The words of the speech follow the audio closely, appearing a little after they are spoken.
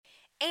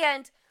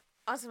And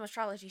on some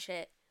astrology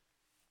shit,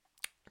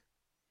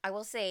 I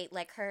will say,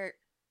 like, her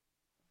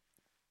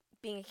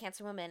being a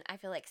Cancer woman, I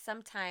feel like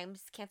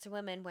sometimes Cancer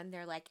women, when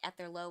they're, like, at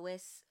their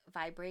lowest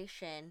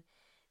vibration,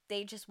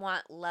 they just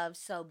want love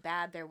so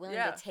bad they're willing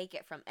to take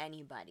it from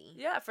anybody.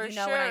 Yeah, for sure. You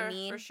know what I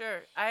mean? For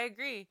sure. I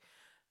agree.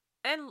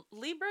 And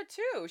Libra,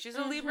 too. She's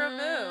a Libra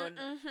moon.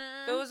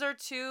 Those are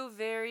two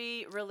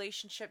very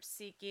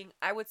relationship-seeking,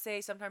 I would say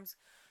sometimes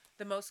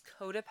the most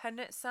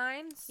codependent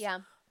signs. Yeah.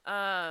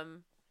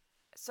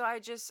 So I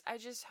just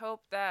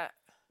hope that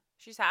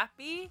she's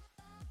happy,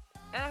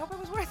 and I hope it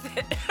was worth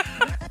it.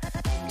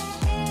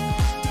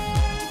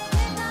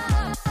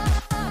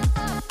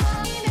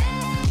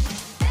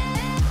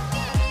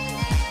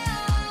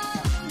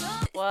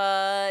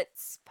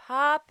 What's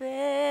poppin'?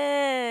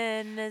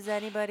 Is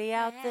anybody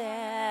out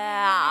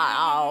there?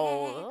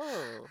 Oh.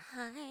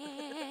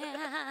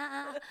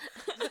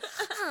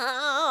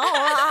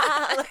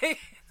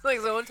 like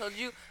someone told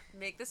you,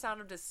 make the sound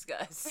of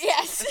disgust.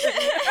 Yes.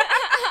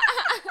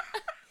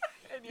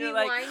 And you're be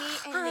like, whiny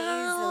and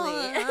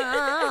nasally.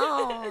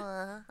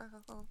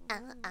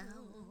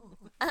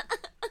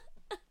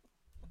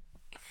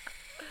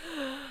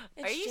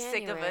 Are you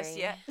sick of us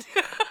yet?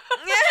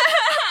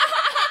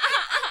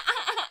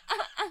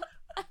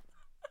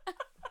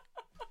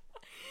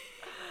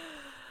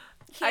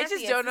 I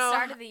just don't know.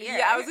 Start of the year.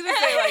 Yeah, I was gonna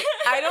say, like,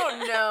 I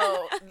don't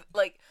know.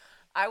 Like,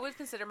 I would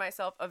consider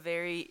myself a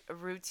very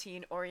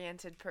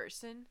routine-oriented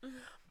person,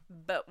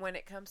 but when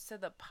it comes to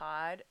the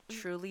pod,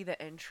 truly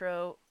the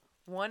intro,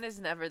 one is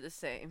never the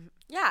same.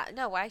 Yeah,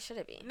 no, why should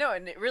it be? No,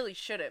 and it really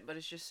shouldn't, but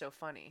it's just so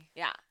funny.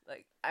 Yeah.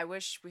 Like, I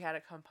wish we had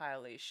a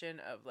compilation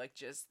of, like,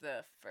 just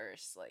the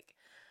first, like,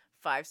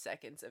 5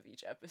 seconds of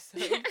each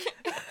episode.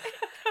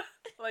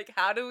 Like,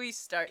 how do we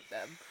start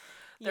them?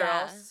 They're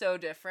all so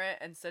different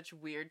and such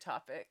weird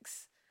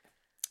topics.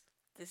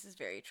 This is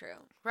very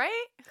true.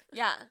 Right?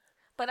 Yeah.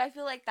 But I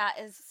feel like that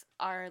is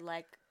our,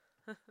 like,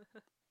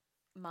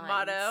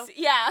 motto.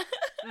 Yeah.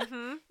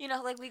 Mm-hmm. You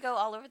know, like, we go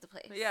all over the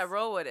place. Yeah,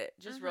 roll with it.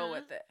 Just roll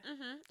with it.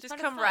 Mm-hmm. Just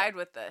come ride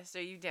with us.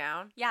 Are you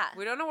down? Yeah.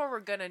 We don't know where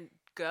we're going to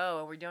go,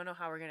 and we don't know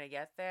how we're going to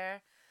get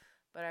there,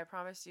 but I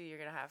promise you're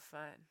going to have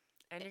fun,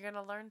 and you're going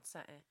to learn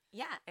something.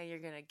 Yeah. And you're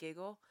going to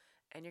giggle,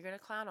 and you're going to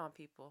clown on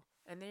people,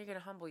 and then you're going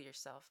to humble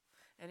yourself,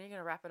 and you're going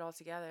to wrap it all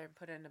together and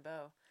put it in a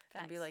bow.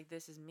 Facts. And be like,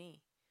 this is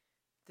me.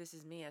 This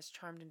is me, as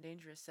Charmed and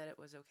Dangerous said it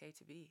was okay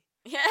to be.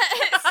 Yes.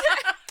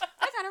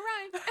 I got it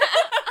rhyme.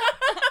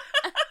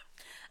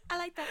 I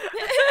like that.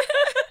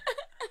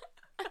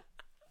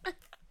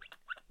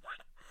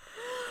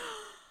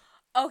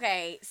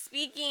 Okay,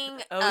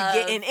 speaking of...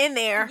 getting in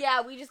there.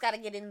 Yeah, we just got to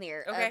get in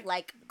there. Okay. Of,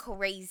 like,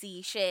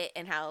 crazy shit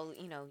and how,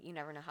 you know, you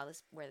never know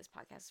where this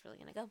podcast is really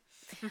going to go.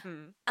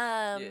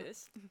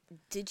 Yes.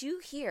 Did you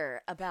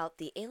hear about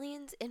the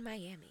aliens in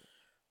Miami?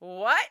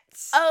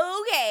 What?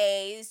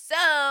 Okay,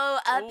 so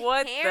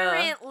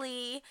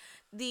apparently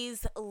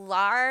these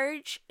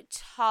large,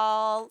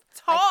 tall,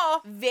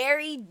 like,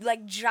 very,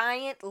 like,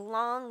 giant,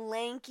 long,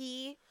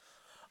 lanky.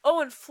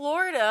 Oh, in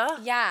Florida.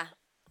 Yeah.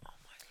 Oh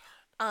my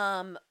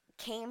God.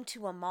 Came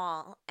to a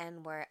mall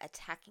and were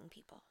attacking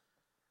people.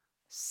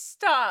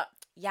 Stop.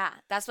 Yeah,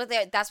 that's what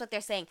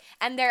they're saying.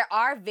 And there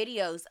are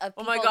videos of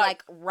people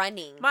like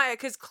running.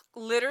 Because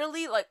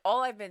literally, like,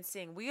 all I've been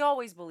seeing, we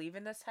always believe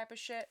in this type of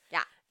shit.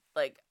 Yeah.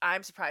 Like,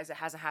 I'm surprised it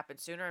hasn't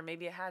happened sooner, or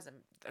maybe it hasn't.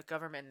 The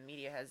government and the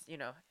media has, you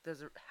know,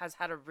 has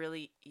had a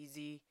really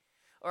easy,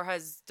 or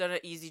has done an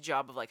easy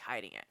job of, like,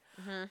 hiding it.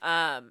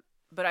 Mm-hmm.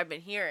 But I've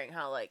been hearing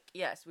how, like,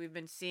 yes, we've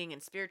been seeing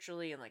in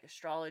spiritually and, like,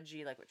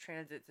 astrology, like, with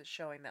transits, is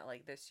showing that,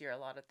 like, this year a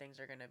lot of things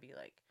are going to be,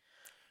 like,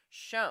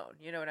 shown.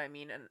 You know what I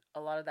mean? And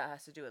a lot of that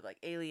has to do with, like,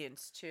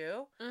 aliens,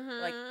 too.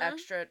 Mm-hmm. Like,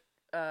 extra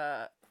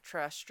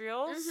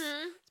terrestrials,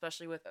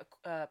 especially with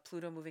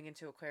Pluto moving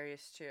into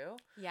Aquarius, too.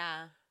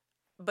 Yeah.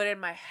 But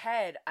in my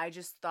head, I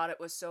just thought it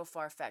was so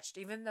far-fetched,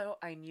 even though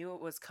I knew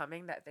it was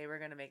coming, that they were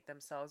going to make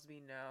themselves be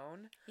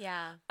known.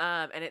 Yeah.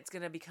 And it's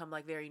going to become,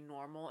 like, very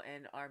normal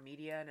in our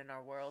media and in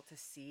our world to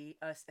see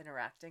us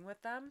interacting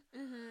with them.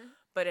 Mm-hmm.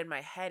 But in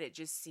my head, it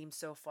just seems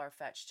so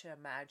far-fetched to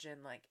imagine,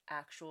 like,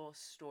 actual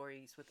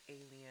stories with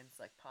aliens,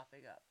 like,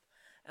 popping up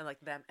and,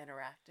 like, them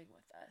interacting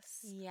with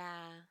us.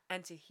 Yeah.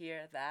 And to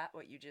hear that,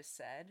 what you just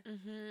said,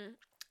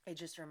 it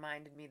just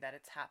reminded me that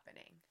it's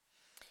happening.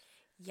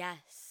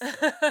 Yes.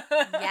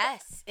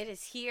 Yes, it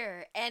is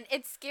here. And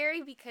it's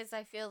scary because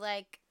I feel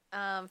like,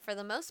 for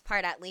the most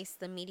part, at least,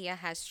 the media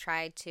has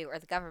tried to, or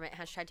the government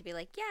has tried to be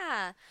like,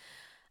 yeah,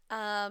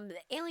 the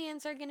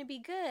aliens are going to be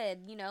good.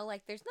 You know,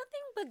 like, there's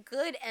nothing but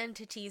good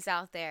entities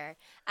out there.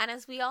 And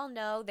as we all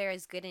know, there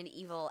is good and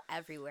evil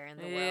everywhere in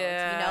the world.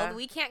 You know,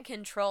 we can't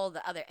control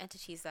the other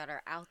entities that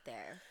are out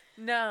there.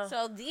 No.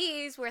 So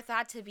these were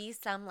thought to be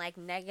some, like,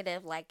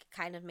 negative, like,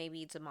 kind of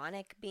maybe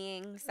demonic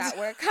beings that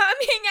were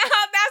coming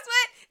out.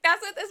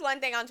 That's what this one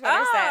thing on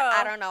Twitter said.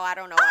 I don't know.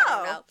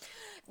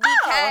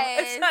 Because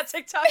it's not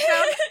TikTok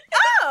sound.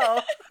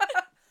 Oh.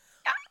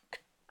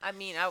 I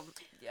mean,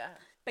 yeah.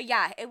 But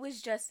yeah, it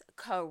was just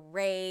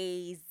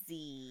crazy.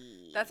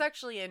 That's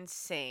actually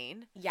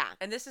insane. Yeah.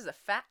 And this is a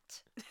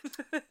fact.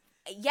 Yeah,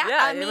 yeah,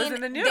 I mean, it was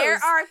in the news. there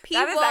are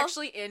people... That is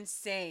actually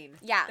insane.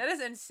 Yeah. That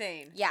is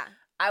insane. Yeah.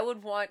 I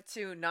would want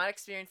to not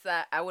experience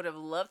that. I would have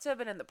loved to have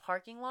been in the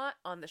parking lot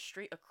on the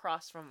street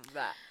across from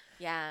that.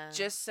 Yeah.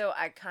 Just so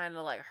I kind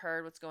of like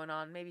heard what's going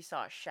on. Maybe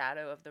saw a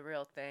shadow of the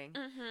real thing.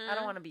 I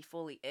don't want to be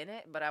fully in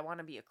it, but I want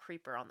to be a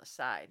creeper on the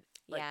side.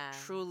 Like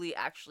truly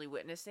actually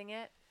witnessing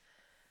it.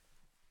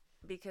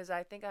 Because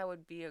I think I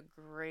would be a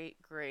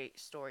great, great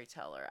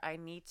storyteller. I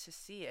need to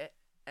see it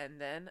and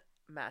then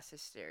mass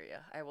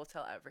hysteria. I will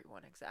tell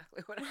everyone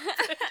exactly what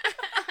happened.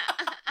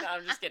 No,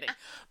 I'm just kidding.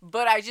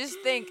 But I just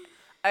think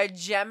a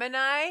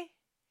Gemini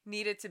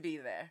needed to be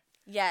there.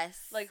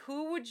 Yes. Like,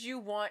 who would you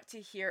want to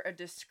hear a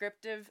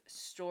descriptive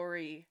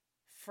story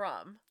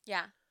from?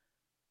 Yeah.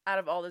 Out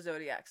of all the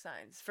zodiac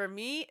signs. For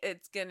me,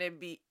 it's going to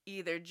be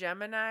either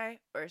Gemini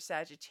or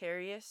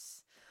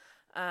Sagittarius.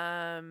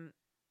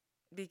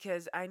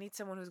 Because I need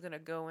someone who's going to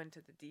go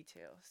into the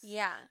details.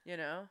 Yeah. You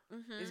know?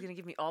 Mm-hmm. Who's going to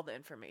give me all the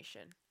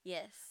information.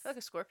 Yes. I feel like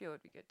a Scorpio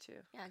would be good,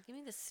 too. Yeah, give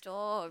me the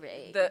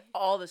story.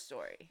 All the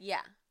story.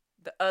 Yeah.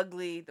 The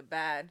ugly, the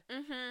bad.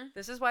 Mm-hmm.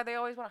 This is why they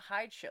always want to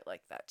hide shit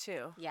like that,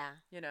 too. Yeah.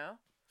 You know?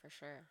 For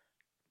sure.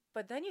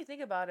 But then you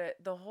think about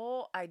it, the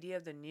whole idea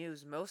of the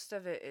news, most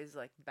of it is,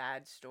 like,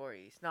 bad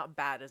stories. Not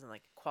bad as in,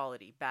 like,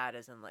 quality. Bad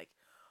as in, like,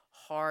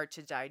 hard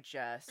to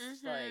digest.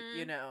 Mm-hmm. Like,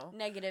 you know.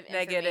 Negative.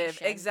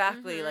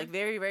 Exactly. Mm-hmm. Like,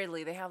 very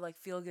rarely they have, like,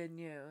 feel-good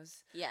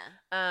news. Yeah.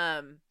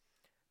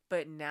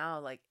 But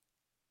now, like,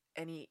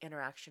 any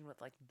interaction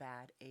with, like,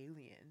 bad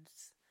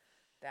aliens,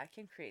 that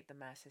can create the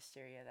mass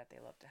hysteria that they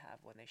love to have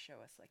when they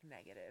show us, like,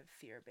 negative,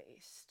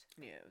 fear-based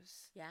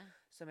news. Yeah.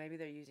 So maybe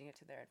they're using it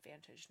to their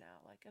advantage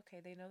now. Like,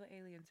 okay, they know the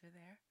aliens are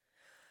there.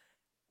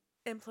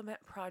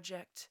 Implement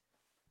project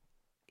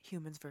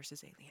humans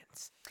versus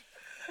aliens.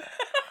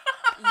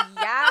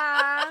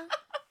 Yeah.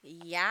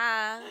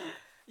 Yeah.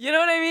 You know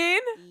what I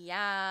mean?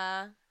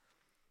 Yeah.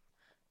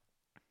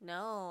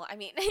 No, I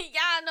mean,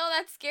 yeah, no,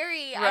 that's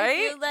scary. Right?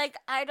 I feel like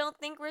I don't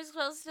think we're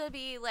supposed to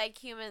be like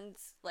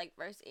humans, like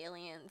versus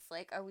aliens.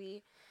 Like, are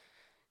we?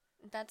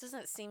 That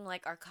doesn't seem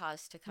like our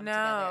cause to come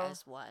together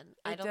as one.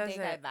 I don't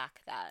think I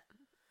back that.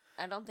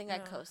 I don't think I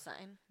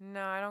co-sign.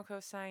 No, I don't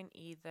co-sign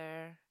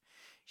either.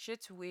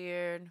 Shit's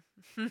weird.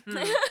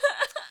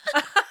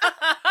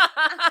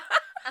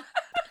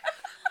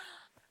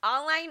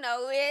 All I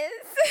know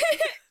is,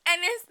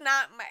 and it's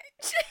not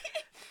much,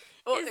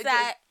 is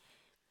that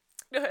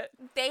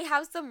they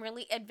have some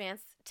really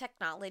advanced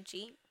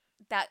technology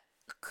that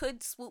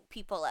could swoop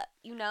people up,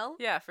 you know?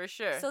 Yeah, for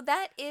sure. So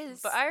that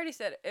is... But I already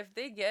said, if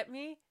they get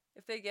me,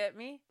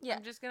 yeah.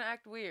 I'm just going to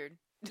act weird.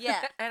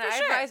 Yeah, and I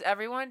advise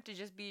everyone to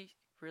just be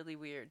really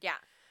weird. Yeah.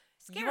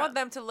 You want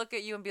them to look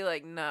at you and be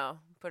like, no,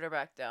 put her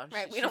back down.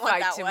 Right, we don't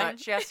want that too one.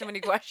 Much. She has too many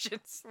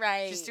questions.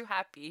 Right. She's too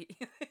happy.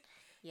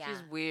 Yeah.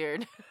 She's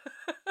weird.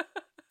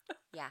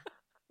 Yeah.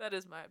 That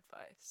is my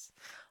advice.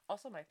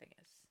 Also, my thing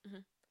is,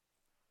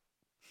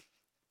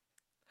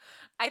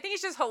 I think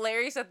it's just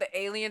hilarious that the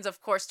aliens,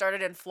 of course,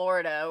 started in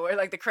Florida, where,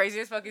 like, the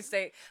craziest fucking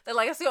state. They're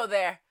like, let's go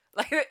there.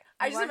 Like,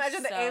 I just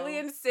imagine the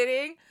aliens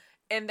sitting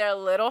in their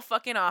little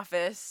fucking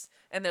office,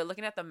 and they're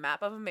looking at the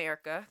map of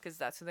America, because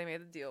that's who they made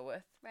the deal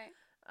with. Right.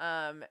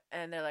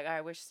 And they're like, all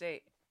right, which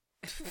state?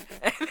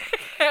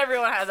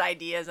 Everyone has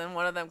ideas, and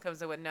one of them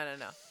comes in with, no.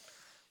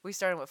 We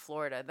started with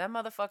Florida. Them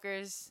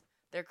motherfuckers,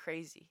 they're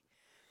crazy.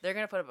 They're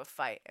going to put up a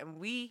fight, and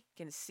we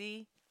can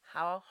see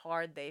how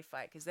hard they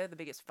fight, because they're the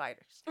biggest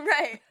fighters.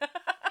 Right.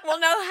 We'll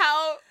know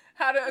how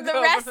to the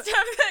rest of the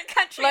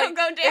country will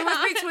go down. It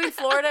was between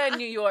Florida and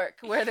New York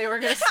where they were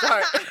going to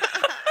start.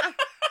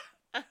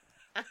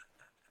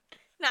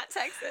 Not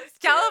Texas.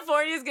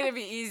 California is going to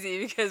be easy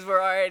because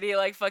we're already,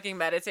 like, fucking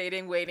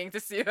meditating, waiting to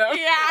see them.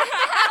 Yeah.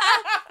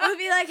 We'll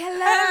be like,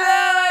 hello.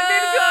 I've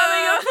been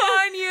calling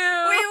upon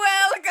you. We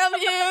welcome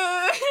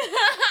you.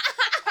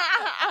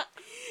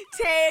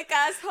 Take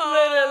us home.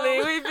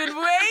 Literally, we've been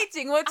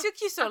waiting. What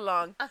took you so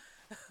long?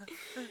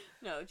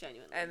 No,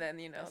 genuinely. And then,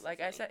 you know, That's like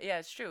funny. I said, yeah,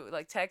 it's true.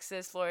 Like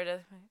Texas,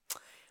 Florida.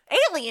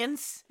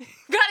 Aliens?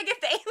 Gotta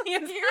get the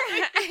aliens.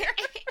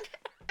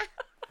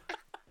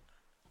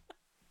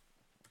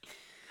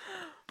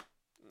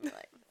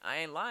 Like, I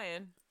ain't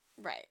lying.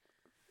 right.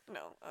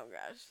 No. Oh,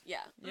 gosh.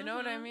 Yeah. You know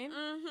what I mean?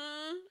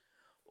 Mm-hmm.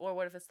 Or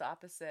what if it's the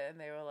opposite and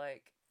they were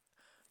like,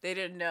 they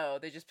didn't know.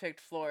 They just picked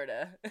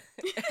Florida.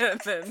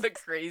 And then the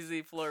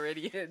crazy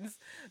Floridians,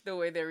 the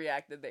way they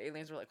reacted, the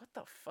aliens were like, what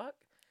the fuck?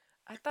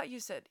 I thought you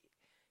said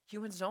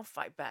humans don't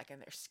fight back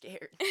and they're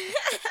scared.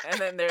 And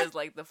then there's,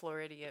 like, the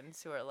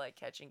Floridians who are, like,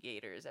 catching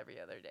gators every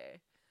other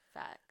day.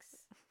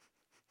 Facts.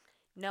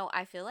 No,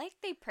 I feel like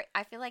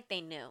I feel like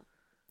they knew.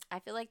 I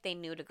feel like they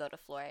knew to go to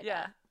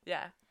Florida.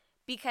 Yeah.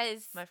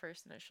 Because... My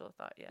first initial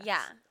thought, yes.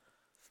 Yeah.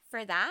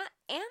 For that,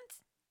 and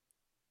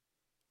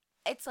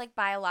it's, like,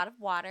 by a lot of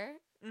water,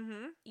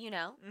 you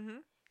know? Mm-hmm.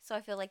 So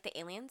I feel like the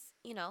aliens,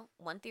 you know,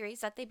 one theory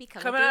is that they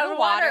become coming through out the of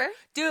water.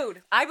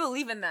 Dude, I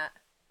believe in that.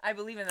 I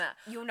believe in that.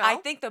 You know? I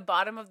think the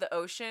bottom of the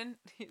ocean,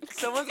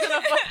 someone's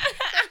gonna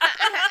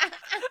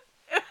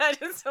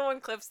imagine someone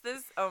clips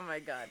this. Oh my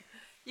god.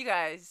 You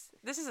guys,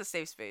 this is a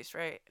safe space,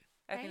 right?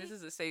 I think this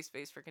is a safe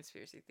space for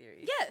conspiracy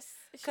theories. Yes,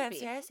 it should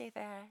Conspiracy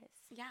theories.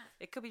 Yeah.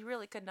 It could be real,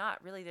 it could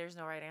not. Really, there's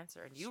no right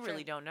answer. And you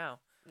really don't know.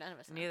 None of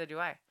us know. Neither do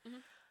I. Mm-hmm.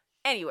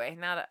 Anyway,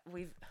 now that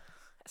we've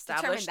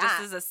established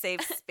this is a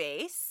safe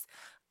space,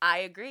 I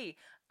agree.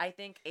 I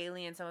think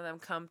aliens, some of them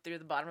come through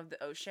the bottom of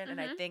the ocean,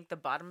 and I think the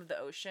bottom of the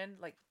ocean,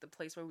 like the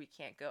place where we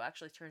can't go,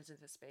 actually turns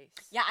into space.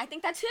 Yeah, I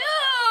think that too.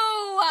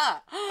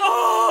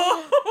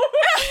 Oh!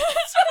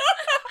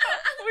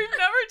 We've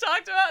never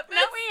talked about this.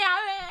 No, we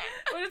haven't.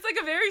 But it's like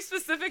a very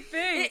specific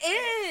thing. It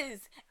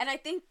is. And I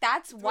think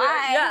that's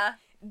why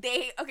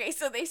they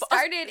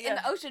started in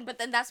the ocean, but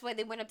then that's why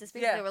they went up to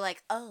space. They were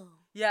like, oh.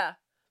 Yeah.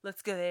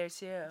 Let's go there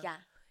too. Yeah.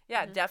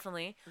 Yeah,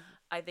 definitely.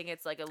 I think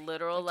it's like a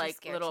literal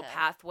little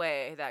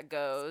pathway that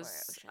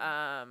goes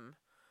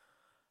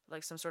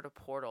like some sort of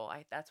portal.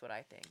 That's what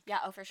I think. Yeah,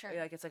 oh for sure.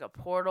 Like it's like a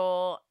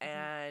portal,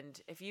 and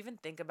if you even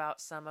think about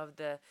some of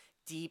the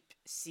deep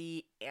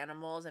sea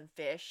animals and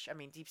fish,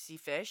 deep sea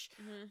fish,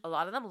 a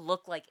lot of them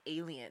look like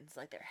aliens.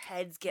 Like their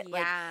heads get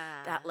like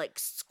that like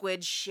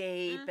squid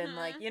shape and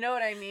like, you know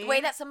what I mean? The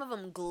way that some of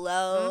them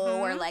glow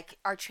or like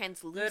are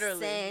translucent.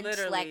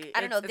 Literally. Like,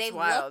 I don't know, they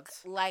look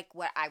like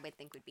what I would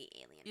think would be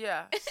aliens.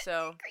 Yeah,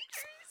 so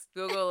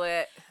Google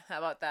it. How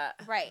about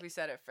that? Right. We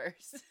said it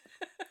first.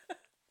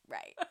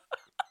 Right.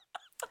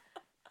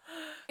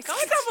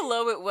 Comment down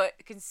below with what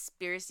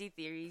conspiracy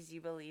theories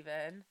you believe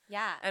in.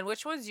 Yeah. And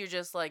which ones you're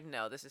just like,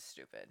 no, this is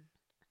stupid.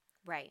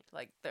 Right.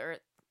 Like the earth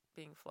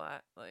being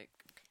flat. Like,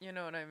 you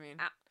know what I mean?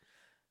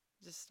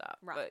 Just stop.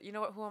 Wrong. But you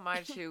know what? Who am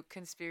I to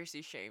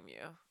conspiracy shame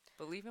you?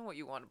 Believe in what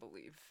you want to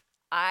believe.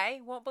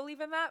 I won't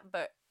believe in that,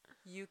 but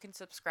you can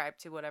subscribe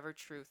to whatever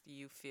truth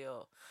you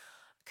feel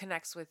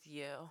connects with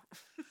you.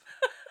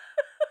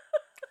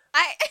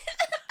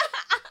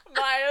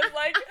 Maya's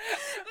like, no,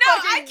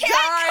 I can't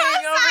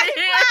dying over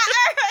here.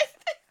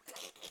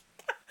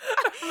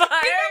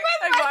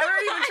 Why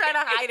were you even trying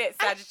to hide it,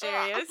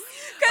 Sagittarius?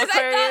 Because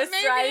Aquarius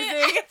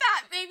I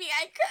thought maybe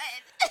I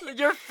could.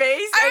 Your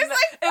face? I was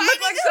like, it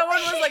looked like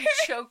someone was like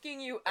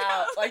choking you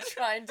out, like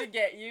trying to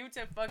get you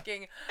to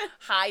fucking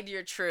hide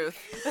your truth.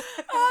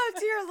 Oh,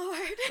 dear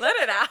Lord. Let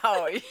it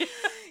out.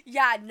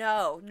 Yeah,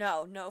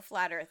 no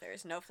flat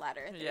earthers. No flat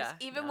earthers. Yeah,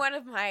 Even one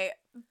of my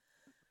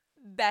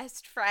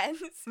best friends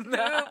who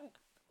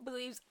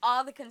believes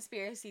all the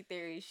conspiracy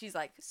theories, she's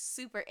like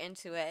super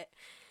into it.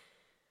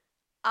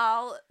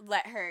 I'll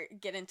let her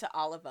get into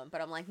all of them,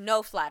 but I'm like,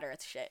 no flat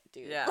earth shit,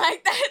 dude. Yeah.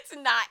 Like, that's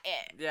not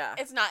it. Yeah.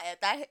 It's not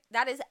it.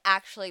 That is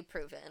actually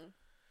proven.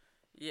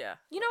 Yeah.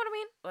 You know what I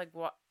mean? Like,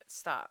 what?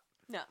 Stop.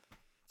 No.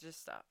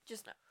 Just stop.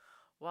 Just no.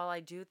 While I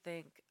do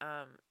think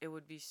it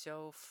would be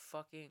so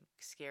fucking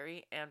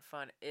scary and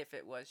fun if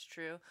it was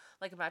true.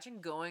 Like,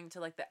 imagine going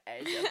to, like, the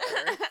edge of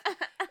Earth.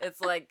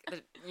 It's like,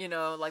 you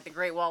know, like the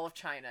Great Wall of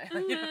China.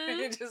 Mm-hmm. You know,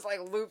 it just, like,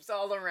 loops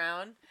all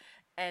around.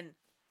 And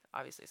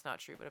obviously it's not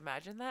true, but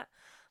imagine that.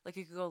 Like,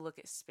 you could go look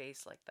at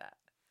space like that.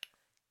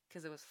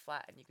 Because it was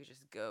flat and you could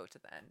just go to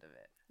the end of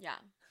it. Yeah.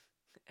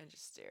 And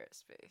just stare at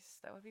space.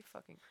 That would be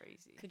fucking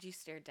crazy. Could you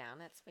stare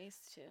down at space,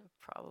 too?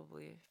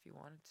 Probably, if you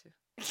wanted to.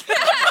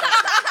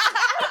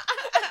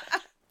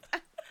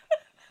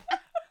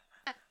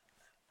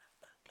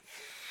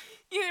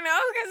 You know,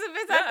 because if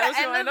it's at the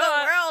end of the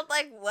world,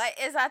 like, what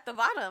is at the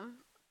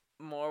bottom?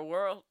 More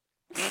world.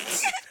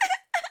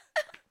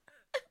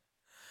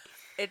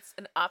 It's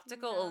an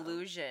optical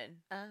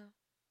illusion. Oh.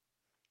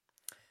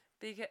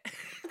 Because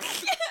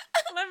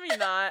let me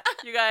not.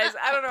 You guys,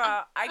 I don't know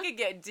how I could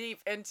get deep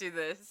into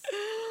this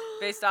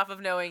based off of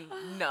knowing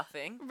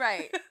nothing.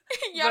 Right.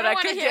 But I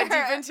could get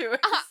deep into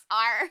it.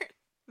 Our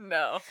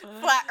no.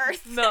 flat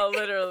earth. No,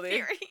 literally.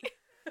 Theory.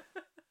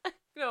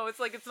 No, it's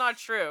like it's not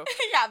true.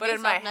 Yeah, but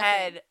in my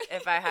head,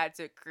 if I had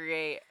to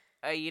create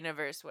a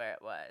universe where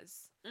it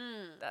was,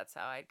 that's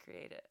how I'd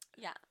create it.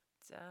 Yeah.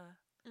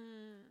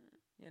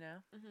 You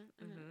know?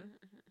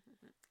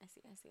 I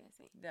see.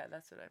 Yeah,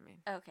 that's what I mean.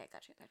 Okay,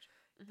 gotcha.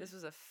 Mm-hmm. This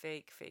was a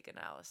fake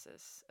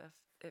analysis. If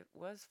it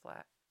was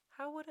flat,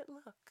 how would it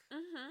look?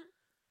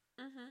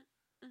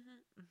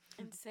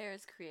 In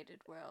Sarah's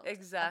created world.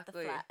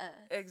 Exactly. Of the flat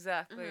earth.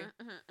 Exactly.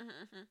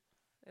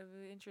 It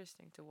would be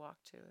interesting to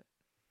walk to it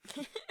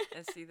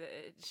and see the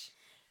edge.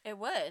 It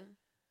would.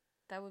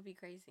 That would be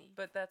crazy.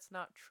 But that's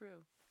not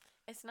true.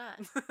 It's not.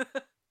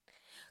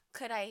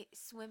 Could I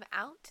swim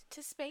out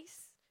to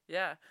space?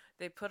 Yeah,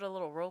 they put a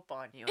little rope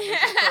on you and they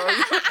just throw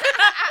you.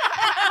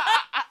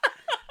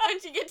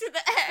 Once you get to the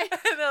edge.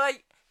 And they're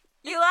like,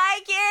 you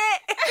like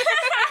it?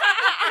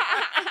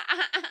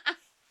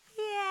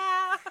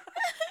 Yeah.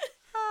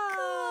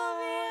 Cool,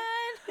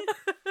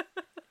 man.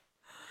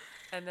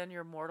 And then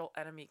your mortal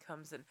enemy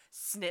comes and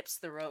snips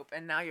the rope,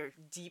 and now you're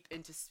deep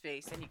into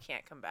space and you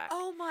can't come back.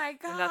 Oh my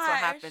gosh. And that's what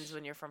happens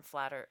when you're from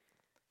flat Earth.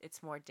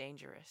 It's more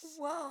dangerous.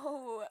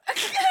 Whoa. What a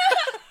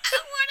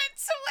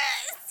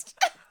twist.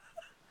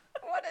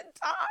 What a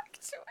dark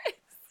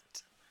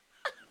twist.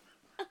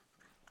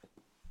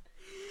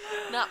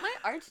 not my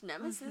arch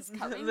nemesis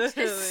coming to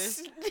Literally.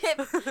 snip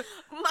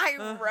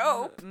my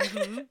rope.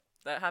 Mm-hmm.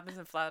 That happens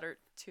in Flat Earth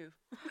too.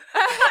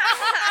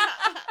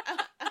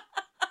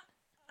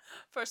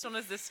 First one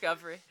is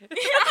discovery.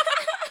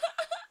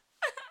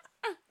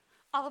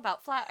 All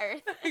about flat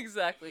Earth.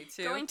 Exactly.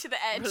 Two. Going to the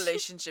edge.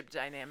 Relationship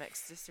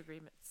dynamics,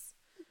 disagreements.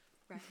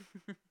 Right.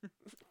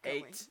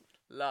 8.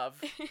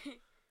 Love. A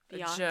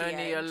Beyond the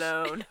journey edge.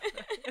 alone.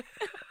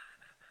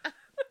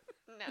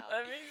 No.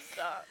 Let me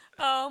stop.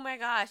 Oh my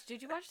gosh.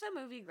 Did you watch that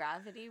movie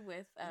Gravity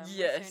with,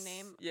 Yes. what's her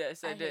name?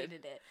 Yes, I did.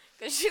 hated it.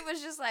 Because she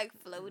was just like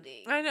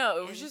floating. I know.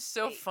 It was in just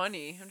so space.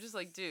 funny. I'm just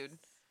like, dude.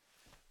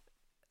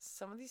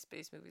 Some of these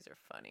space movies are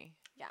funny.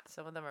 Yeah.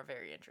 Some of them are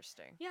very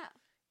interesting. Yeah.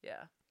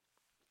 Yeah.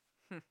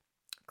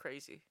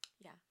 Crazy.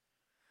 Yeah.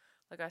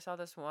 Like I saw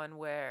this one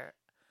where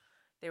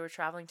they were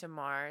traveling to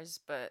Mars,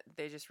 but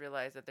they just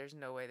realized that there's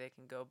no way they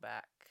can go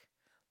back.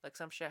 Like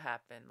some shit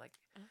happened. Like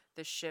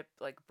the ship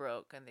like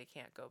broke and they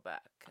can't go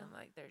back. And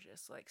like they're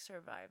just like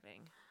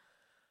surviving.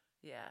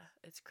 Yeah,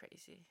 it's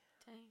crazy.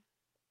 Dang.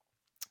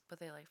 But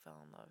they like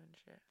fell in love and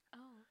shit. Oh,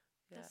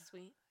 Yeah. that's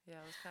sweet. Yeah,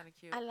 it was kind of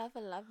cute. I love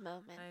a love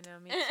moment. I know,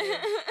 me too.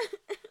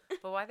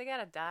 But why they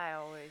gotta die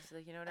always?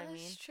 Like, you know what I mean?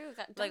 That's true.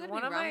 Don't Like gotta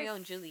one be of Romeo my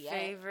and Juliet.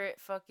 favorite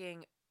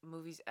fucking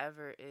movies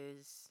ever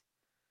is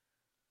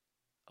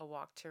A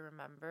Walk to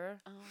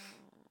Remember. Oh.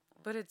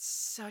 But it's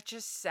such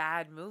a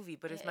sad movie,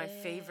 but it's my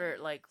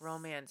favorite like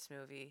romance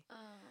movie. Oh,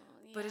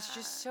 yeah. But it's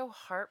just so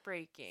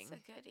heartbreaking. It's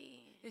a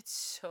goodie. It's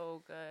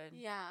so good.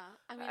 Yeah.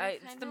 I mean,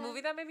 It's the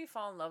movie that made me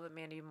fall in love with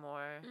Mandy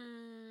Moore.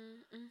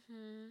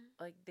 Mm-hmm.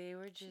 Like they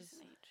were just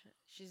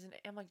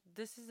I'm like,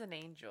 this is an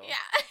angel. Yeah.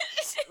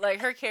 Like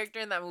her character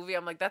in that movie,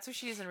 I'm like, that's who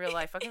she is in real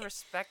life. I can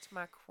respect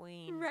my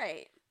queen.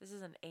 Right. This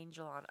is an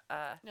angel on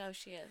earth. No,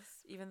 she is.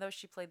 Even though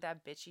she played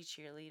that bitchy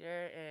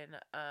cheerleader in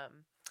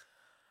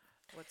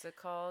what's it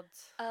called?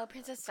 Oh,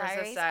 Princess Princess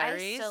Diaries. I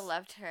Diaries. still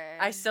loved her.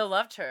 I still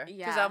loved her.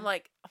 Because Yeah. I'm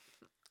like,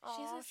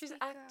 She's oh, a she's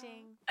sweet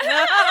acting.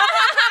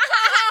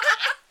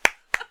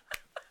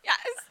 Yes.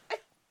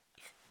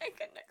 I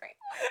couldn't agree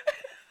more.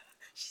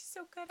 She's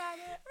so good at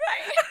it.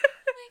 Right.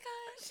 Oh my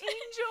gosh.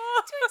 Angel.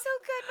 Doing so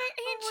good, my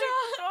angel.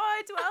 Oh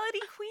my god,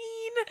 duality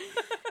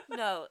queen.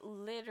 No,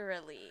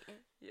 literally.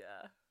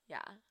 Yeah.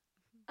 Yeah.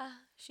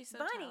 She's so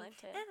Bunny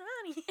talented. and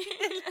honey.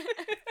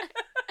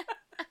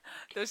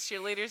 Those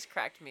cheerleaders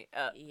cracked me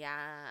up.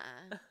 Yeah.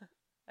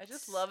 I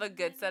just love a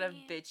good set of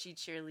funny. bitchy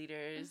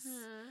cheerleaders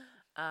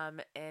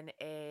in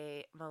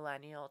a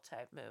millennial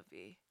type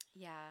movie.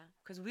 Yeah.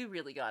 Because we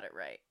really got it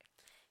right.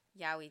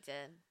 Yeah, we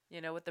did.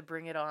 You know, with the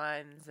Bring It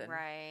Ons and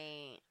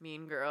Right.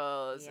 Mean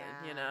Girls and,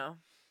 Yeah. you know,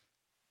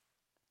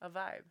 a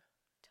vibe.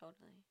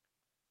 Totally.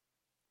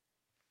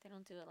 They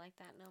don't do it like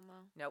that no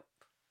more. Nope.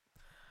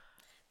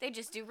 They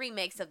just do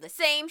remakes of the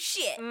same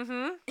shit.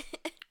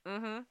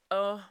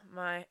 Oh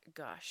my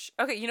gosh.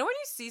 Okay, you know when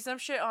you see some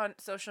shit on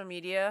social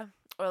media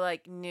or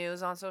like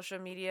news on social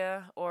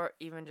media or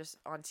even just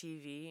on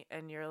TV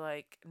and you're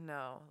like,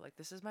 no, like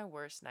this is my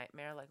worst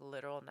nightmare, like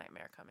literal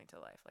nightmare coming to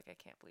life. Like I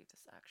can't believe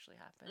this actually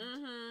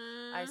happened.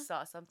 I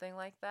saw something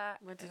like that.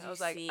 What did and you I was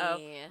like, see? oh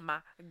my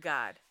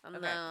God. Oh, Okay.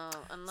 no.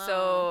 Oh, no.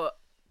 So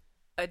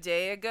a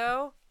day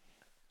ago,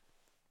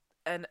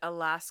 an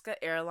Alaska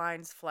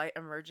Airlines flight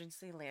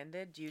emergency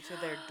landed due to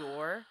their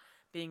door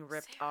being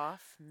ripped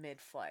off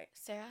mid-flight.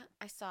 Sarah,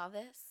 I saw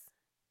this.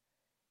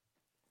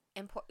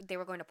 They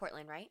were going to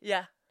Portland, right?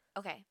 Yeah.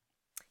 Okay.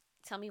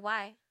 Tell me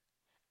why.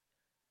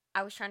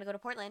 I was trying to go to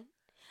Portland.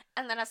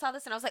 And then I saw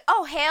this and I was like,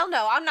 oh, hell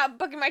no. I'm not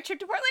booking my trip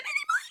to Portland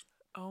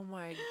anymore. Oh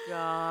my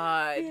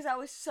God. Because I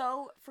was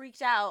so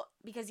freaked out.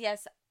 Because,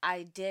 yes,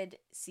 I did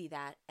see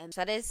that. And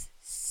that is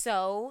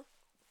so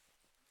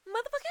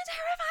motherfucking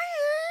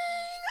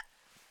terrifying.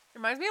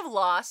 Reminds me of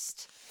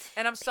Lost.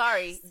 And I'm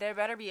sorry, there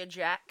better be a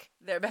Jack.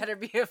 There better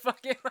be a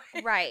fucking...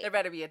 Like, Right. There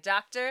better be a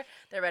doctor.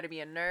 There better be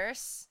a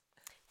nurse.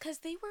 Because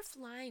they were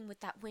flying with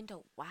that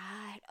window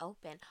wide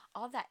open.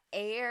 All that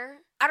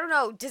air. I don't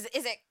know. Is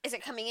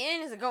it coming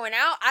in? Is it going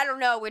out? I don't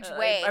know which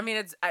way. I mean,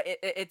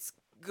 it's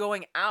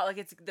going out. Like,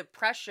 it's the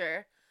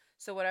pressure.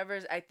 So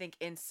whatever's, I think,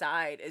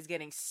 inside is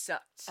getting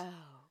sucked.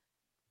 Oh,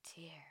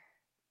 dear.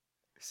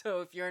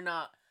 So if you're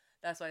not...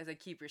 That's why I said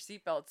keep your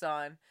seatbelts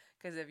on.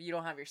 Because if you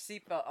don't have your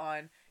seatbelt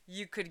on,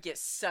 you could get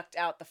sucked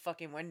out the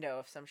fucking window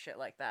if some shit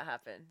like that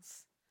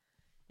happens.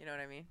 You know what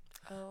I mean?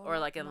 Oh, or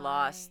like in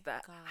Lost,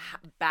 that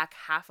back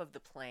half of the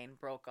plane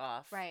broke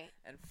off right.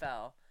 and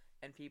fell,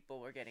 and people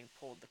were getting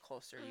pulled the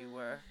closer you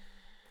were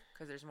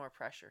because there's more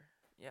pressure.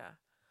 Yeah.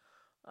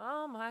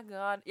 Oh my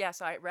God. Yeah,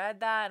 so I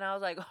read that and I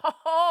was like,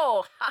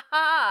 oh,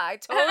 haha, I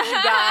told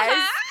you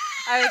guys.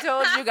 I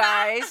told you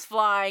guys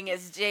flying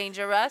is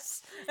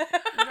dangerous.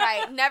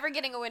 Right. Never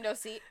getting a window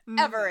seat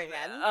ever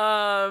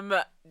again.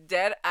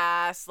 Dead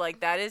ass. Like,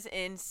 that is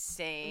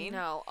insane.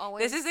 No,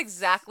 always. This is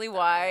exactly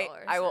why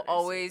I will center seat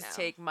always now.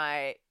 take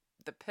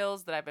the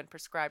pills that I've been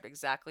prescribed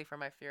exactly for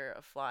my fear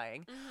of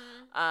flying.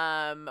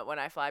 When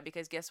I fly,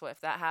 because guess what?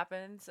 If that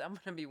happens, I'm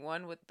gonna be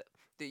one with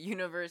the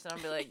universe, and I'll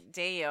be like,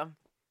 damn,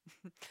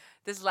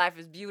 this life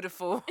is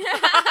beautiful.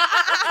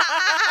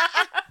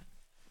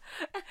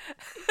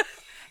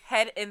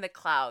 Head in the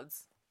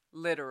clouds,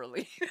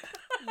 literally.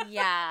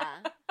 Yeah.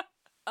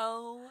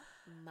 Oh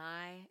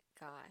my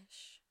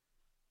gosh.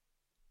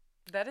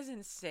 That is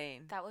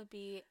insane. That would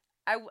be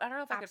I don't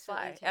know if I could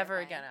fly ever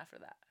again after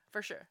that.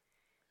 For sure.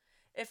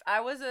 If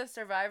I was a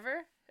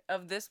survivor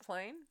of this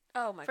plane,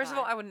 oh my god. First of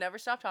all, I would never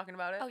stop talking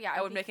about it. Oh yeah.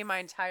 I would make it my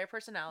entire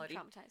personality.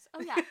 Traumatized.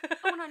 Oh yeah.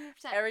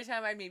 100%. Every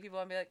time I'd meet people,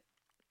 I'd be like,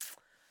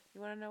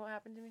 "You want to know what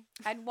happened to me?"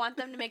 I'd want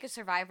them to make a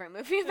Survivor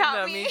movie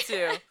about me. Me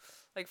too.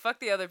 Like, fuck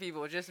the other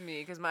people, just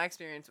me, because my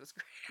experience was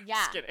great. Yeah.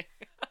 Just kidding.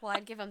 Well,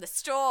 I'd give them the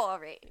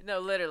story. No,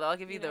 literally, I'll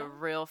give you the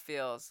real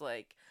feels,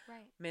 like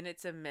right.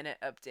 minute-to-minute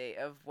update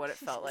of what it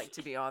felt like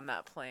to be on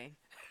that plane.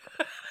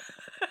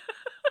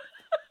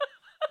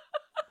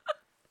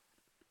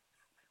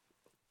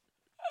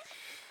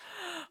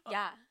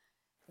 Yeah.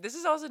 This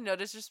is also no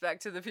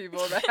disrespect to the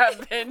people that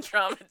have been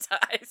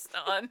traumatized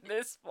on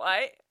this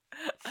flight.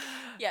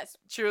 Yes.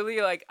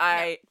 Truly, like,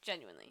 I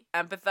genuinely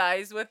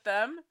empathize with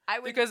them.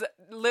 Because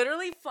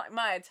literally,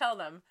 Maya, tell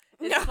them.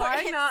 It's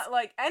flying not,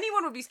 like,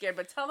 anyone would be scared,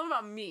 but tell them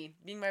about me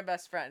being my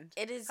best friend.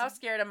 It is. How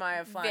scared am I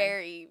of flying?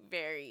 Very,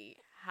 very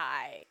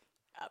high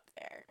up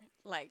there.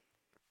 Like,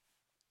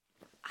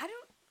 I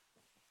don't.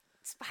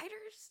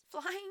 Spiders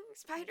flying.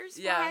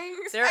 Yeah,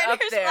 they're spiders up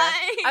there.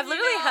 Flying, I've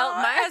literally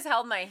Maya's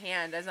held my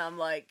hand as I'm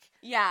like,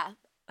 yeah.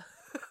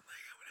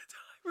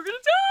 We're gonna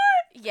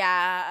die.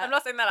 Yeah. I'm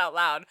not saying that out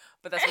loud,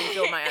 but that's when you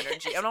feel my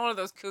energy. I'm not one of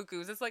those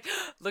cuckoos. It's like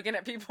looking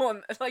at people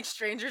and like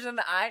strangers in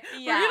the eye.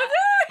 Yeah. We're gonna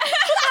die.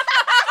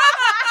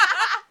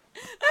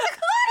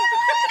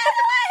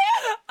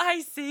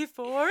 I see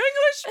 4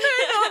 Englishmen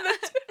on the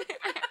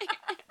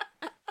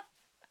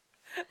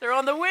They're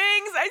on the wings.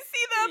 I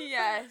see them.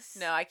 Yes.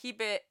 No, I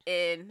keep it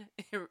in,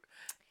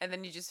 and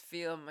then you just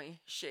feel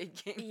me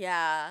shaking.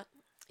 Yeah.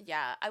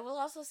 Yeah. I will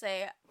also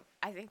say,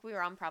 I think we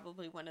were on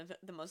probably one of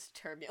the most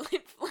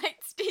turbulent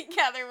flights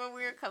together when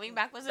we were coming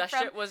back. Was it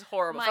from shit was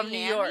horrible. Miami from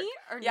New York.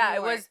 Or New yeah,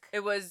 York?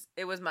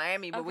 it was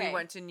Miami, but we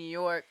went to New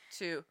York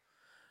too.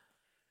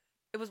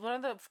 It was one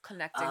of the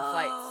connecting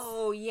flights.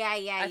 Oh, yeah.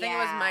 I think it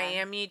was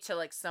Miami to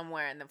like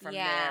somewhere, and then from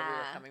there we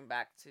were coming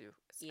back to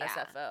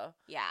SFO.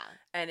 Yeah.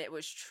 And it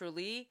was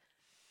truly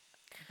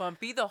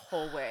bumpy the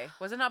whole way.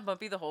 Was it not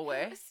bumpy the whole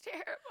way? It was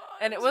terrible.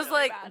 And it was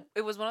really like bad.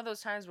 it was one of those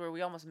times where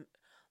we almost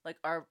like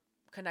our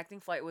connecting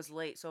flight was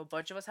late, so a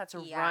bunch of us had to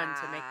run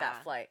to make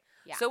that flight.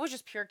 Yeah. So it was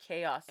just pure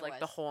chaos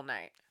the whole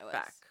night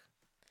back.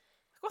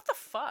 What the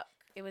fuck?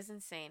 It was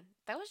insane.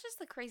 That was just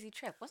the crazy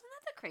trip. Wasn't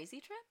that the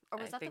crazy trip? Or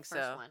was that the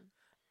first one?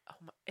 Oh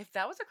my, if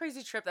that was a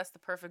crazy trip, that's the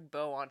perfect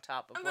bow on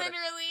top of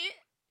literally.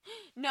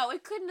 No,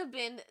 it couldn't have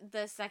been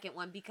the second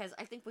one because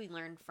I think we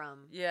learned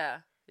from. Yeah,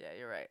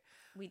 you're right.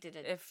 We did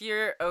it. If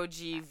you're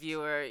OG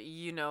viewer,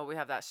 you know we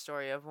have that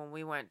story of when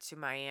we went to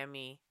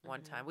Miami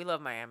one time. We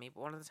love Miami, but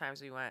one of the times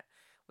we went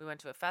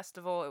to a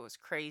festival. It was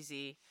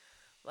crazy.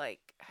 Like,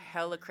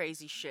 hella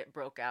crazy shit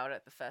broke out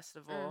at the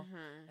festival.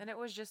 And it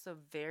was just a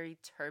very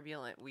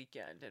turbulent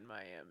weekend in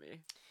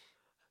Miami.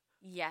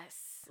 Yes.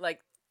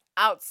 Like,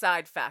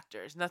 outside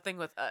factors. Nothing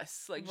with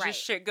us. Like,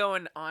 just shit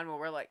going on where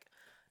we're like,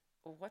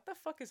 what the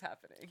fuck is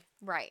happening?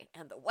 Right.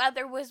 And the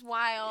weather was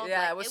wild.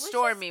 Yeah, like, it was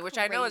stormy, which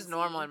I know is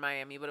normal in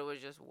Miami, but it was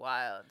just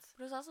wild.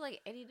 But it was also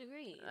like 80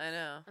 degrees. I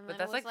know. And but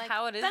that's like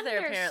how it is there,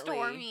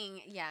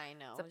 apparently. Yeah, I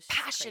know. It's a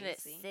passionate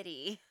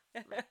city.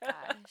 Oh my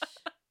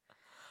gosh.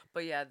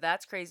 But yeah,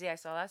 that's crazy. I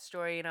saw that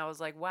story and I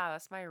was like, wow,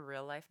 that's my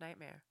real life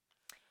nightmare.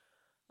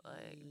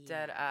 Like,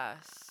 dead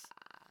ass.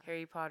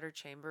 Harry Potter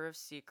Chamber of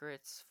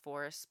Secrets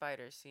forest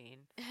spider scene.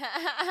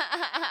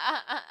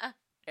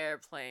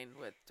 Airplane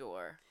with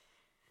door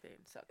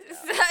being sucked out.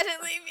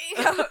 Suddenly being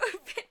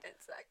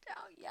sucked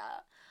out, yeah.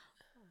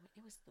 Oh,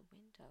 it was the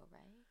window,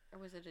 right? Or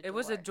was it a door? It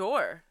was a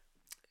door.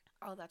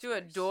 Oh, that's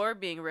a door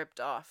being ripped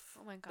off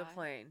the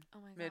plane. Oh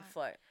my god.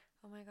 Mid-flight.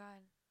 Oh my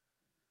god.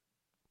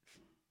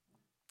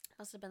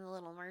 Must have been the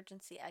little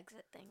emergency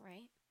exit thing,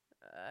 right?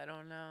 I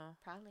don't know.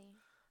 Probably.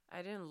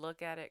 I didn't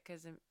look at it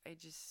because it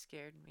just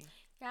scared me.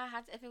 Yeah,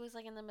 if it was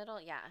like in the middle,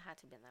 yeah, it had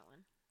to be in that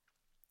one.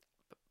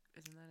 But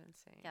isn't that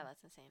insane? Yeah,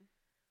 that's insane.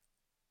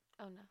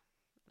 Oh no.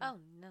 Oh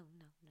no.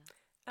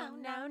 Oh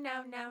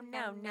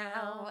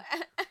no.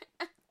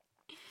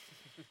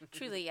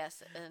 Truly,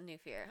 yes, a new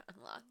fear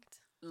unlocked.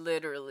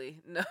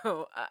 Literally.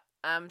 No,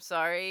 I'm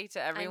sorry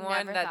to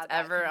everyone that's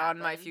ever on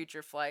my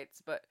future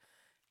flights, but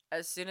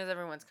as soon as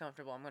everyone's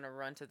comfortable, I'm going to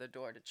run to the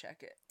door to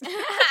check it.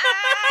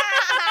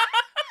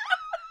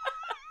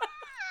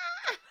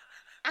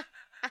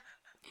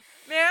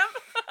 Ma'am?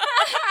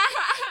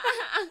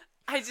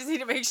 I just need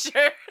to make sure.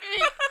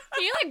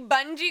 Can you like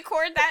bungee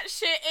cord that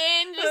shit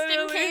in just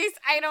in case?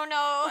 I don't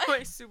know.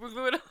 Like super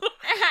glue it on.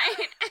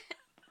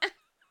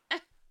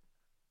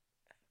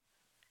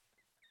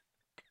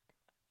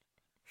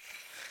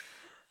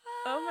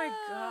 Oh my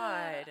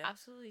god.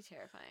 Absolutely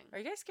terrifying. Are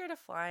you guys scared of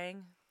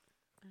flying?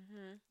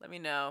 Mm-hmm. Let me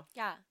know.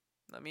 Yeah.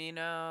 Let me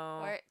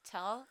know. Or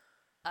tell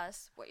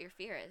us what your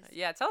fear is.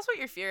 Yeah, tell us what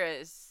your fear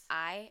is.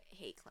 I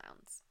hate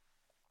clowns.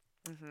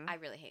 Mm-hmm. I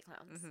really hate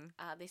clowns.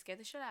 Mm-hmm. They scare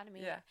the shit out of me.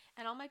 Yeah.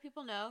 And all my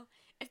people know,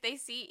 if they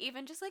see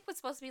even just like what's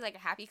supposed to be like a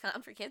happy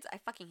clown for kids, I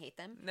fucking hate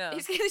them. No. They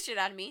scare the shit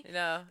out of me.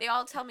 No. They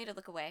all tell me to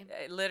look away.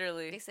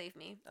 Literally. They save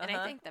me. And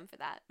I thank them for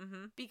that.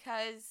 Mm-hmm.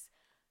 Because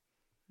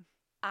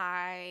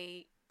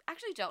I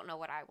actually don't know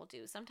what I will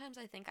do. Sometimes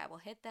I think I will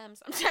hit them.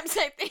 Sometimes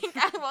I think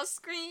I will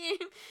scream.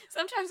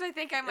 Sometimes I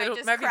think I might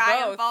just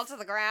cry and fall to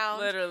the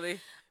ground. Literally.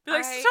 Be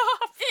like,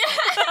 stop!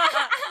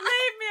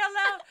 Leave me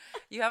alone!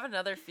 You have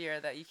another fear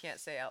that you can't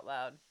say out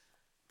loud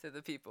to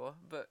the people,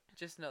 but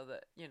just know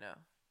that, you know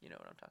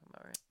what I'm talking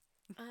about, right?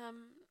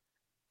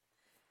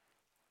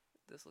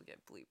 This will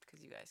get bleeped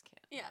because you guys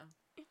can't. Yeah.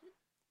 Know.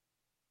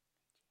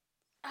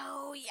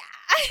 Oh, yeah.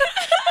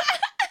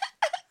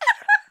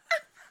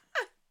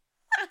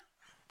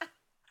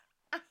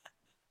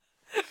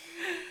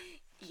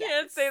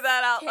 Can't say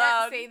that out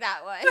loud. Can't say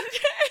that one.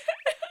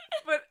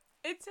 But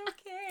it's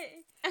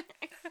okay.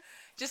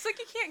 Just like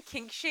you can't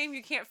kink shame,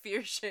 you can't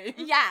fear shame.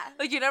 Yeah.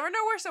 Like, you never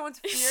know where someone's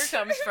fear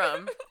comes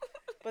from.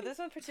 But this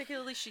one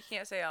particularly, she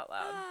can't say out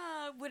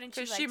loud. Wouldn't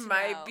you like because she to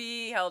might know?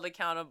 be held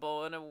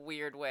accountable in a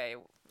weird way.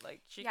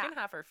 Like, she can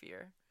have her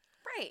fear.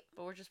 Right.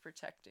 But we're just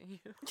protecting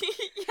you.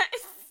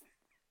 Yes.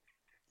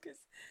 Because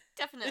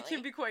definitely. It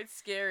can be quite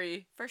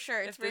scary. For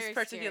sure. It's if this very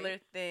particular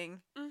scary.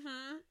 thing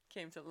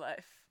came to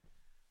life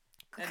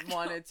and God.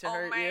 wanted to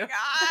hurt you. Oh my god.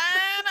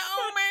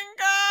 Oh my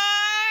god.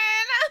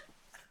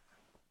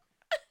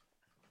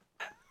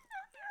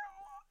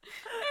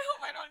 I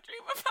hope I don't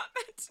dream about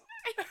that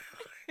tonight.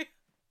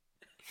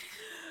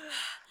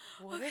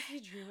 What if you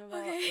dream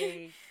about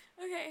Okay.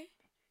 a... Okay.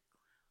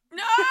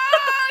 No,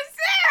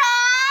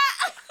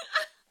 Sarah!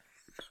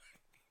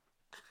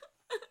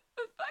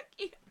 Fuck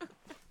you.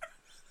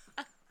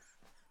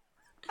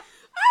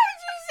 Why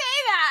did you say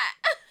that?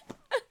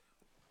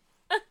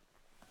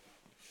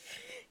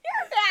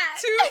 You're bad.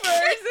 2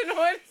 birds in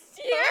one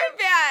stone. You're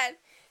bad.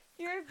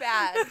 You're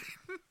bad.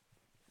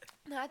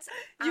 That's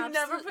You've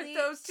never put absolutely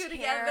those two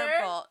together?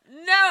 terrible.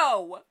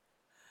 No.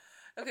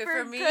 Okay,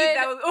 For for me, good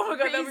that was... Oh my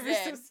god, that would be so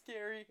reason.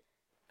 scary.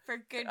 For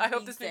good I hope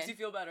reason. this makes you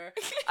feel better.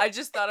 I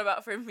just thought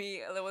about, for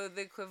me, what would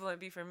the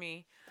equivalent be for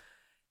me?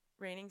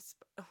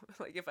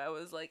 Like, if I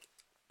was, like,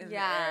 in the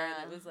air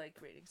and it was, like,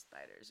 raining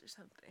spiders or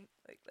something.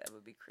 Like, that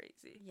would be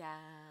crazy. Yeah.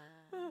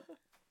 Ugh.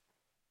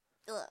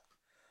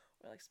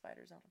 Or, like,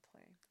 spiders on a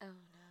plane. Oh,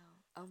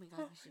 no. Oh, my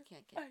gosh, you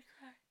can't get... I'd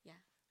cry. Yeah.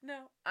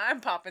 No.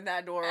 I'm popping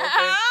that door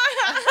open.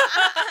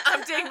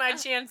 I'm taking my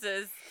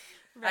chances.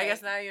 Right. I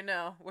guess now you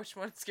know which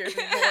one scares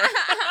me more.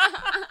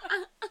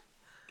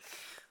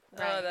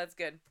 Right. Oh, that's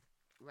good.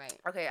 Right.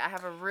 Okay, I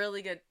have a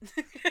really good...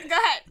 Go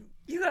ahead.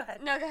 You go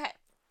ahead. No, go ahead.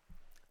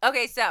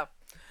 Okay, so...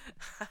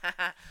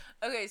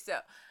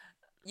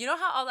 You know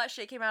how all that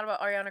shit came out about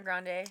Ariana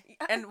Grande?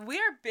 And we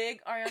are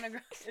big Ariana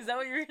Grande... Is that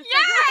what you're... Yes!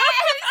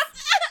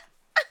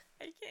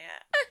 I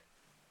can't.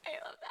 I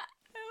love that.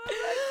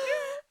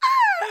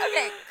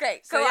 Okay,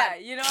 great. So yeah,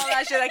 you know all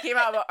that shit that came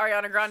out about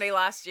Ariana Grande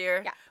last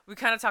year? Yeah. We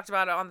kind of talked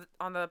about it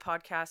on the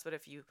podcast, but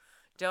if you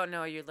don't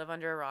know, you live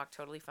under a rock,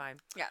 totally fine.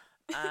 Yeah.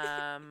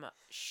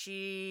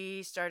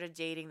 She started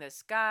dating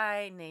this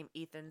guy named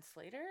Ethan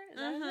Slater, is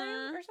that his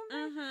name or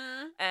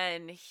something?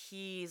 And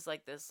he's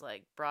like this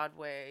like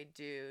Broadway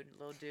dude,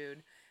 little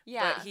dude.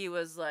 Yeah. But he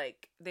was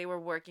like, they were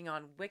working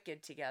on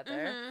Wicked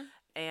together,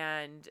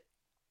 and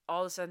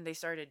all of a sudden they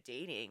started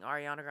dating,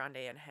 Ariana Grande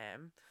and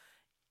him.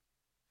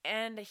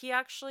 And he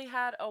actually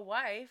had a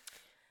wife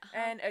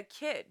and a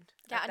kid.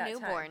 Yeah, a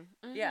newborn.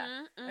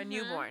 Yeah, a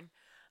newborn.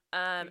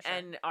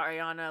 And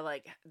Ariana,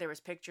 like, there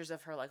was pictures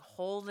of her, like,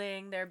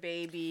 holding their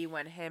baby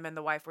when him and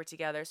the wife were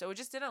together. So it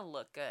just didn't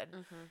look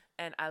good.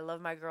 And I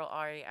love my girl,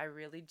 Ari. I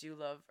really do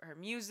love her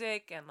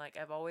music. And, like,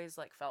 I've always,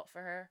 like, felt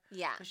for her.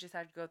 Yeah. Because she's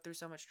had to go through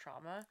so much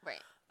trauma.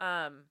 Right.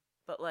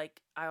 But,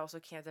 like, I also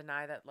can't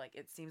deny that, like,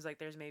 it seems like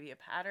there's maybe a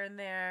pattern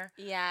there.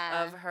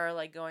 Yeah. Of her,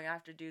 like, going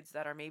after dudes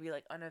that are maybe,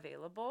 like,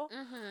 unavailable.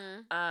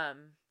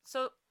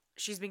 So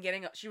she was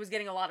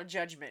getting a lot of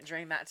judgment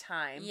during that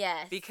time.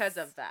 Yes. Because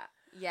of that.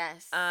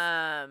 Yes.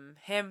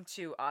 Him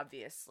too,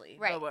 obviously.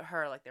 Right. But with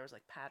her, like, there was,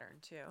 like,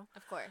 pattern too.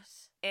 Of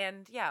course.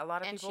 And, yeah, a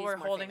lot of And people she's were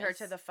more holding her famous.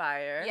 to the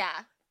fire.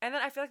 Yeah. And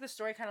then I feel like the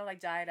story kind of,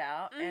 like, died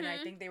out. And I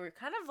think they were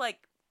kind of, like,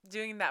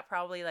 doing that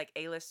probably, like,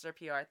 A-lister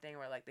PR thing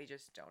where, like, they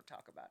just don't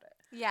talk about it.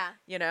 Yeah.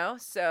 You know?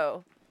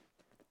 So,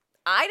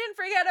 I didn't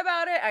forget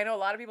about it. I know a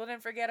lot of people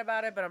didn't forget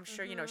about it, but I'm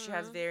sure, you know, she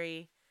has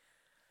very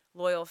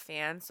loyal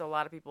fans, so a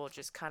lot of people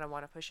just kind of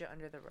want to push it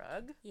under the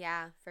rug.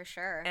 Yeah, for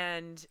sure.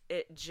 And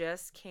it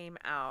just came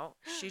out.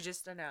 She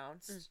just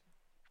announced.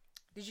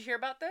 Did you hear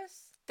about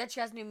this? That she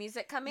has new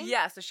music coming?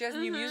 Yeah, so she has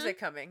new music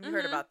coming. You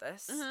heard about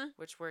this,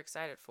 which we're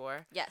excited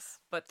for. Yes.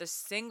 But the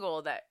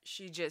single that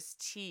she just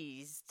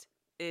teased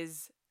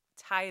is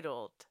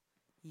titled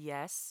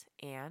Yes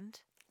and...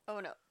 Oh,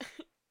 no.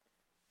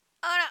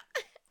 Oh, no.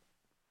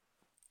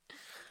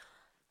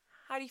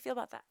 How do you feel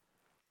about that?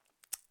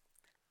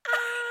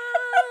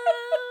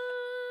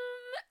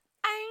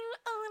 I'm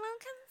a little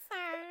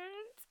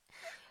concerned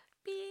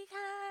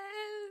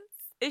because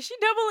Is she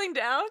doubling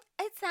down?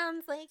 it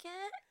sounds like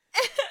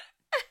it.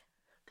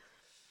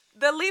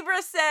 The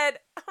Libra said,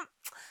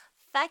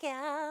 fuck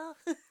you.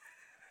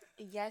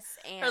 Yes,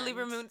 and Her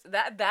Libra moon.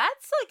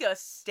 That's like a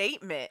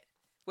statement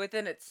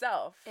within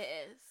itself. it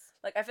is.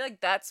 Like, I feel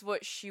like that's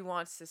what she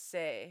wants to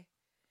say.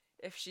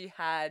 If she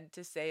had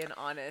to say an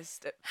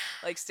honest,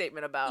 like,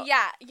 statement about.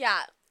 Yeah.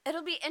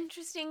 It'll be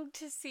interesting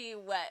to see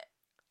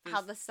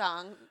how the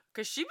song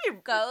Because she be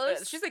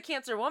goes. She's a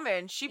Cancer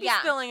woman. She be Yeah.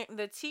 spilling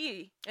the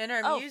tea in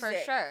her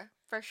music.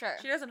 For sure.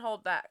 She doesn't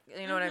hold back.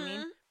 You know what I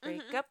mean?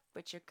 Break up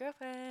with your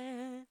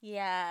girlfriend.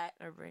 Yeah.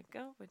 Or break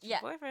up with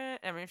your boyfriend.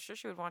 I mean, I'm sure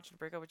she would want you to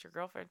break up with your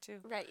girlfriend, too.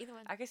 Right, either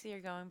one. I can see her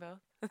going both.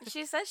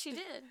 She says she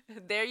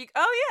did. There you go.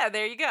 Oh, yeah,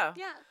 there you go.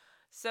 Yeah.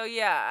 So,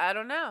 yeah, I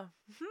don't know.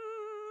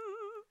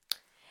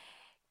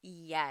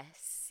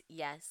 Yes.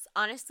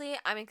 Honestly,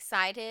 I'm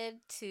excited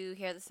to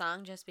hear the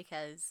song just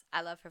because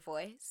I love her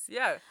voice.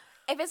 Yeah.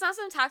 If it's not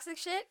some toxic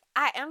shit,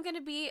 I'm going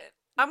to be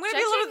a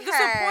little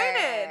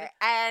disappointed.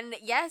 And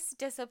yes,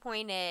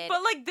 disappointed.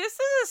 But, like, this is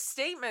a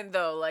statement,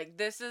 though. Like,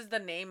 this is the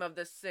name of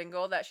the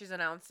single that she's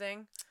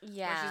announcing.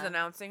 Yeah. When she's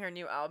announcing her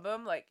new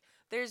album. Like,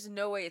 there's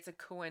no way it's a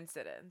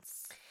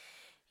coincidence.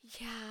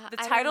 Yeah. The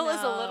title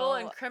is a little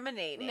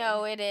incriminating.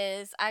 No, it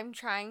is. I'm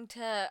trying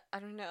to, I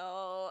don't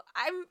know.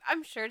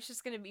 I'm sure it's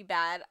just going to be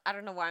bad. I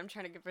don't know why I'm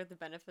trying to give her the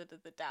benefit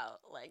of the doubt.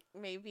 Like,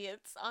 maybe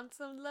it's on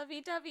some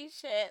lovey-dovey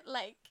shit.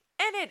 Like.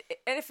 And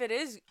if it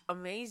is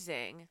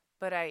amazing,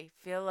 but I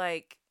feel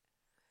like,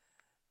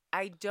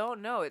 I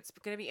don't know. It's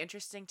going to be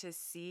interesting to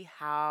see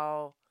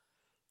how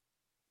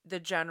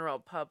the general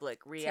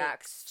public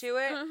reacts to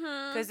it.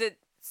 Because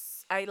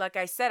like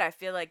I said, I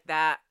feel like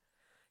that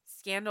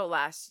scandal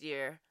last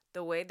year,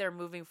 the way they're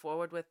moving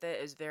forward with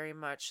it is very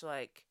much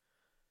like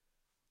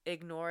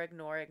ignore.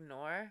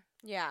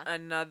 Yeah.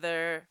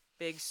 Another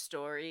big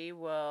story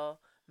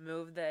will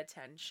move the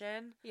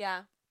attention.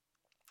 Yeah.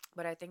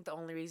 But I think the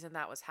only reason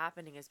that was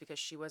happening is because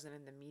she wasn't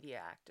in the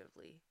media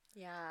actively.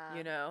 Yeah.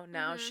 You know,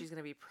 now she's going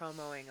to be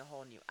promoting a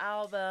whole new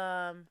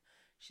album.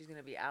 She's going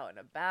to be out and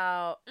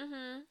about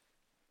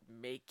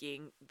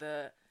making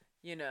the,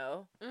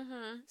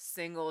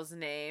 singles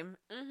name.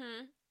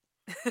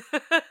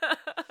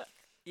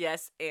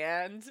 Yes,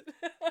 and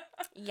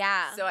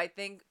yeah. So I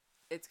think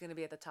it's going to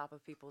be at the top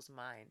of people's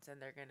minds,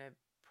 and they're going to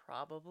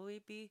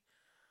probably be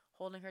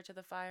holding her to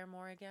the fire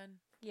more again.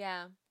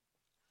 Yeah.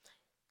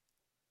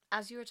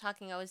 As you were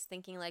talking, I was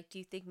thinking, like, do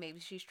you think maybe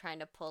she's trying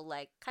to pull,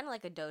 like, kind of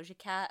like a Doja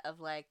Cat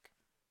of, like,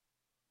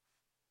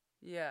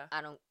 yeah,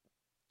 I don't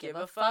give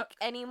a fuck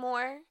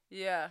anymore.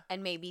 Yeah.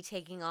 And maybe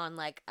taking on,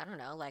 like, I don't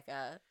know, like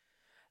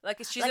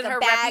she's like in her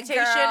reputation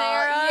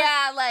era.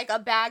 Yeah, like a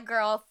bad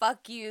girl,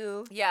 fuck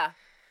you. Yeah.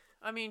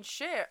 I mean,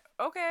 shit.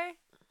 Okay.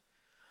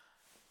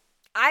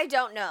 I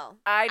don't know.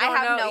 I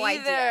have no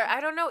idea.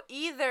 I don't know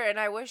either, and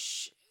I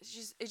wish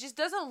it just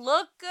doesn't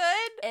look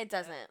good. It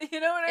doesn't. You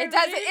know what I mean? It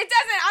doesn't.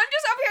 I'm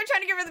just over here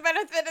trying to give her the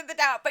benefit of the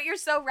doubt, but you're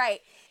so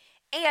right.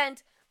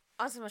 And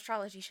on some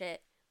astrology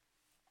shit,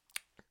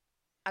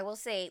 I will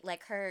say,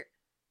 like, her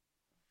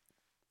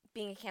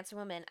being a Cancer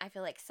woman, I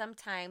feel like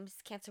sometimes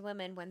Cancer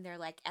women, when they're,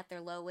 like, at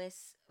their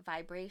lowest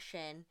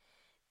vibration,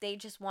 they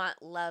just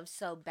want love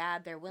so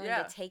bad they're willing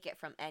to take it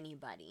from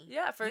anybody.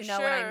 Yeah, for sure. You know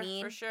what I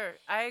mean? For sure.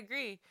 I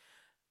agree.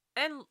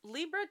 And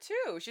Libra,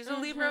 too. She's a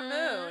Libra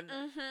moon.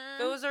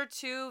 Those are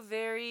two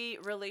very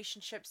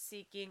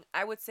relationship-seeking,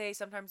 I would say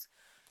sometimes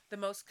the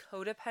most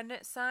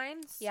codependent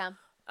signs. Yeah.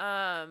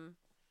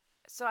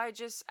 So I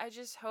just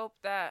hope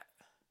that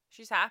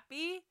she's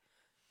happy,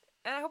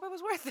 and I hope it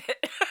was worth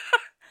it.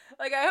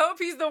 Like, I hope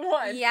he's the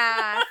one.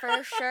 Yeah,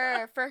 for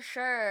sure. For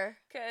sure.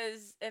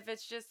 Because if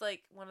it's just,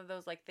 like, one of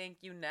those, like, thank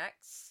you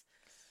next,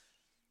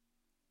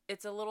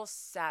 it's a little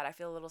sad. I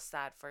feel a little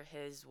sad for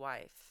his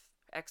wife.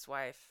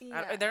 Ex-wife.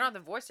 Yeah. They're not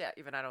divorced yet,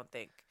 even, I don't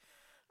think.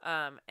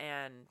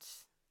 And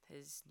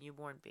his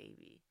newborn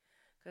baby.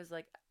 Because,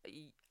 like,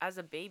 as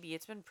a baby,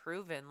 it's been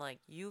proven, like,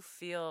 you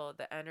feel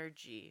the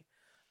energy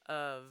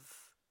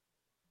of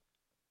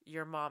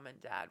your mom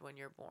and dad when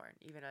you're born,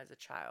 even as a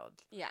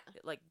child. Yeah.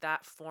 Like,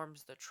 that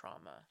forms the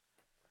trauma.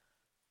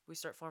 We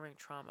start forming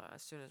trauma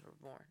as soon as we're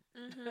born.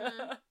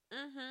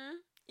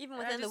 Even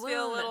within the womb. I just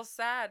feel a little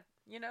sad,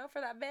 for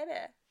that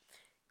baby.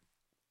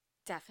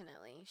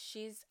 Definitely.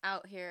 She's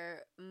out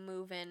here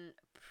moving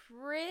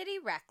pretty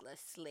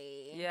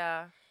recklessly.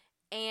 Yeah.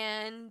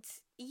 And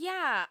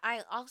yeah,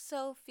 I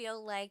also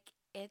feel like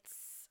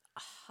it's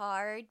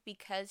hard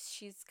because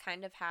she's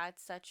kind of had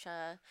such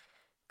a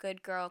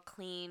good girl,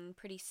 clean,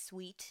 pretty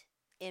sweet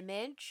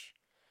image.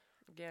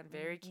 Again,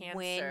 very Cancer.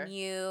 When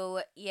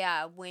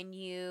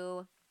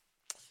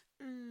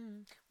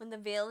the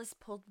veil is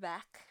pulled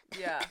back.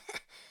 Yeah.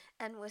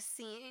 And was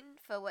seen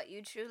for what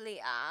you truly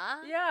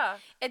are. Yeah.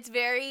 It's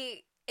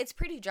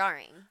pretty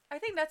jarring. I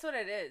think that's what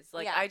it is.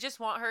 Like, I just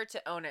want her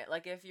to own it.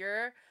 Like, if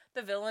you're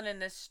the villain in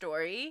this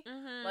story,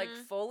 like,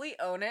 fully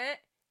own it.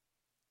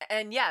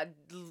 And, yeah,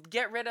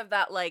 get rid of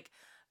that, like,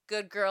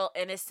 good girl,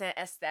 innocent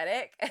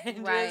aesthetic.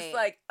 And just,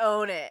 like,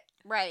 own it.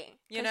 Right.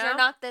 You know? Because you're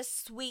not this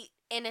sweet,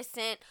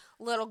 innocent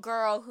little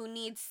girl who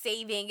needs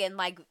saving and,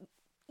 like,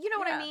 You know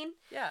what I mean?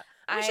 Yeah.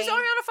 I mean, she's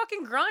Ariana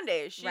fucking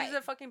Grande. She's Right.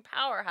 a fucking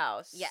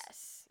powerhouse.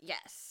 Yes.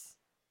 Yes.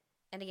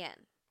 And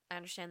again, I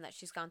understand that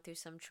she's gone through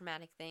some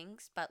traumatic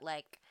things, but,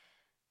 like,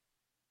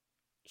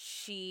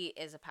 she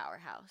is a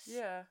powerhouse.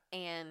 Yeah.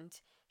 And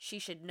she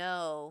should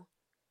know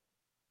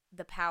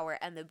the power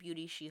and the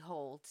beauty she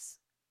holds.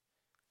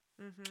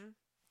 Mm-hmm.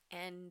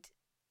 And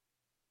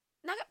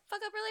not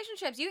fuck up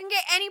relationships. You can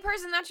get any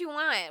person that you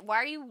want. Why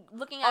are you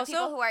looking at Also,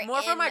 people who are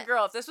more for my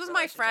girl. If this was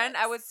my friend,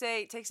 I relationships? would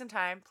say take some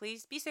time.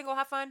 Please be single,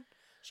 have fun.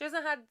 She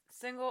hasn't had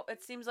single.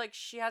 It seems like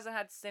she hasn't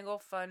had single,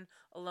 fun,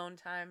 alone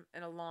time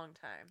in a long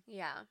time.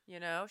 Yeah. You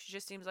know, she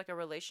just seems like a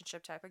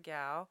relationship type of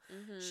gal.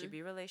 Mm-hmm. She'd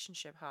be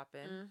relationship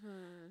hopping.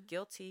 Mm-hmm.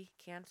 Guilty,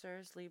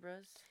 Cancers,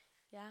 Libras.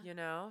 Yeah. You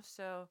know,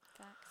 so.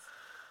 Facts.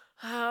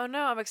 Oh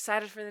no, I'm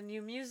excited for the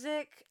new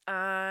music.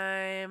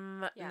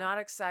 I'm not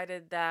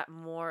excited that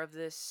more of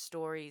this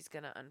story is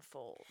gonna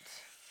unfold.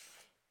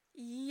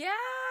 Yeah,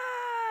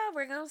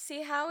 we're gonna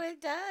see how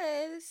it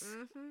does.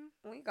 Mm-hmm.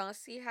 We're gonna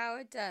see how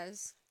it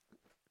does.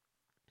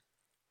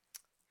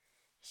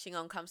 She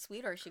gonna come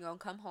sweet or she gonna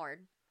come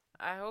hard?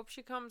 I hope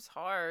she comes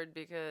hard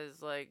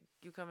because, like,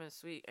 you coming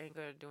sweet ain't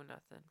gonna do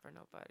nothing for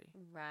nobody.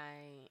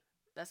 Right.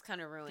 That's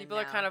kind of ruined. People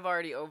now. are kind of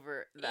already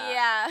over that.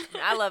 Yeah.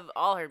 I love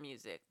all her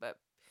music, but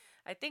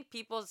I think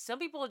some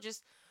people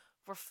just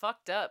were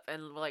fucked up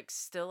and, like,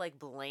 still, like,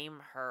 blame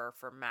her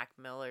for Mac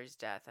Miller's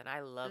death. And I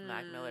love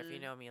Mac Miller. If you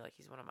know me, like,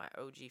 he's one of my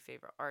OG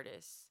favorite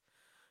artists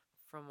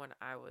from when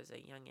I was a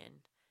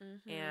youngin'.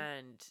 Mm-hmm.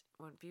 And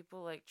when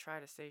people, like, try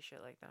to say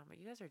shit like that, I'm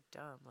like, you guys are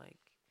dumb. Like,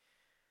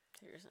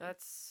 Seriously.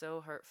 that's so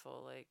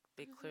hurtful. Like,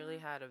 they clearly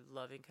had a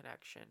loving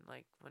connection.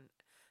 Like, when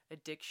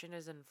addiction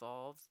is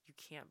involved, you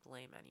can't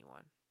blame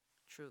anyone.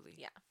 Truly.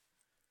 Yeah.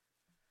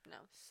 No.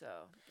 So,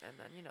 and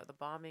then, you know, the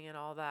bombing and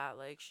all that.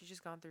 Like, she's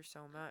just gone through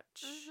so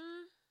much.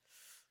 Mm-hmm.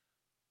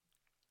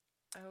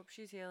 I hope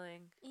she's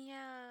healing.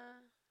 Yeah,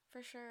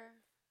 for sure.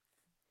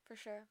 For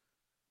sure.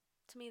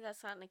 To me,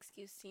 that's not an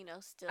excuse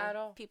to, still At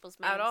all. people's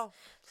minds. At all.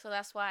 So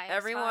that's why it's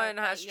Everyone hard,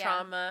 has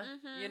trauma.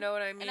 Mm-hmm. You know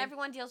what I mean? And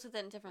everyone deals with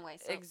it in different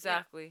ways. So,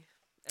 exactly.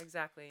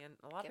 Exactly. And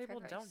a lot Give of her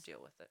people don't grace. deal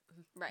with it.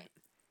 Right.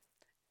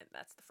 And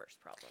that's the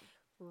first problem.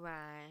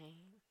 Right.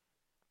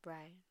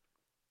 Right.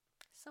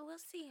 So we'll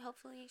see.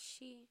 Hopefully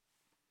she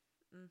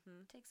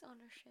takes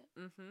ownership.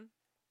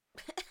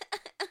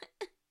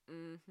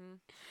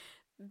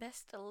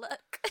 Best of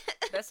luck.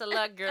 Best of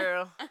luck,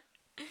 girl.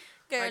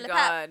 Girl, my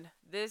God.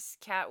 This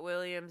Cat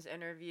Williams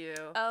interview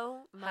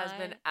has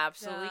been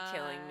absolutely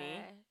killing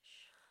me.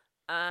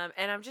 And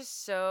I'm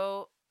just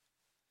so,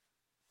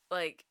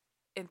 like,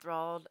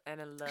 enthralled and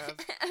in love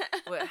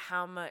with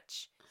how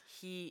much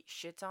he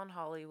shits on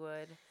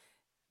Hollywood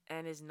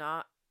and is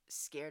not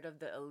scared of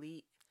the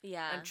elite.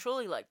 Yeah. And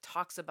truly, like,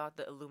 talks about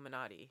the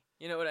Illuminati.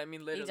 You know what I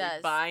mean? Literally, he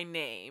does. by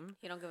name.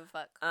 He don't give a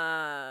fuck.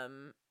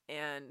 And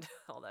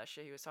all that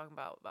shit he was talking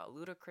about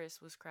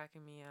Ludacris was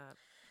cracking me up.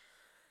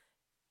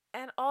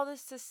 And all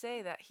this to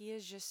say that he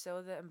is just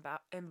so the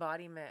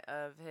embodiment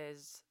of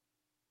his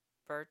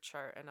birth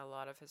chart and a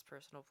lot of his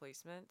personal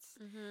placements.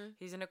 Mm-hmm.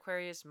 He's an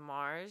Aquarius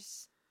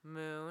Mars,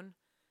 Moon,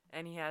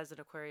 and he has an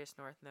Aquarius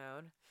North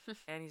Node,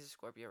 and he's a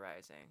Scorpio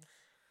rising.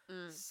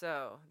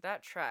 So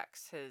that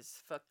tracks his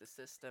fuck the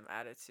system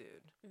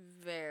attitude.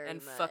 Very and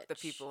much. fuck the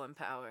people in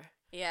power.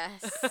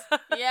 Yes.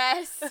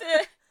 Yes.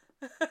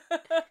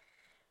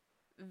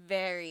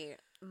 Very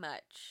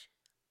much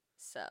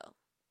so.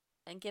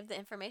 And give the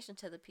information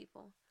to the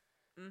people.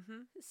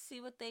 Mm-hmm. See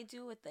what they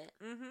do with it.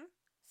 Mm-hmm.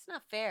 It's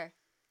not fair.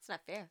 It's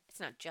not fair. It's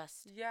not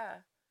just. Yeah.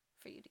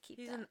 For you to keep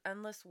He's that. an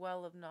endless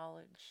well of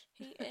knowledge.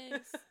 He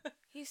is.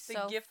 He's the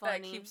so gift funny.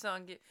 that keeps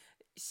on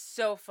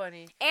so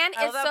funny. And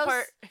I it's that so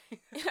part.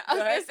 I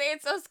was gonna say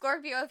it's so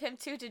Scorpio of him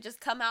too to just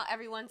come out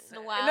every once in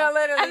a while. No,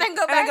 literally. And then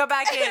go back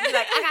in. Be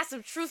like, I got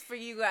some truth for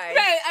you guys.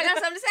 Right, I got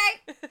something to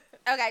say.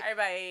 Okay. All right,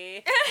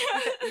 bye.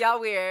 Y'all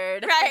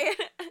weird. Right.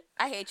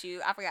 I hate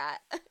you. I forgot.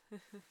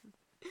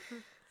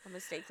 I'm gonna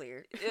stay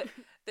clear.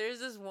 There's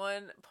this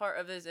one part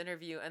of his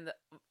interview, and the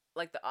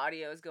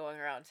audio is going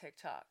around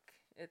TikTok.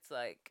 It's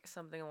like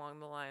something along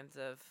the lines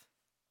of,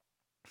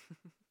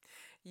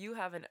 "You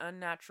have an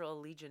unnatural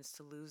allegiance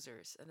to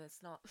losers, and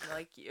it's not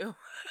like you."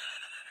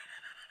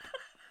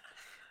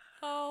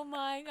 Oh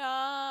my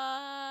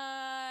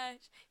gosh.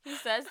 He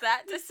says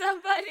that to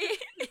somebody.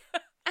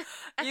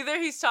 Either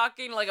he's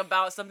talking like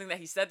about something that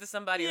he said to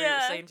somebody or he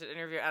was saying to the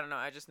interviewer. I don't know.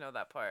 I just know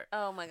that part.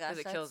 Oh my gosh.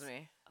 Because it kills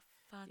me.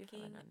 Fucking you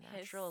have an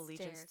unnatural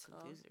allegiance to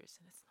hysterical. losers,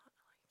 and it's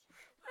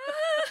not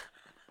like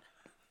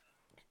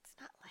you. It's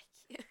not like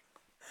you.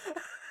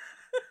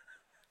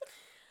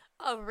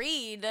 A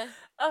read.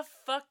 A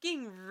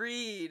fucking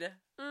read.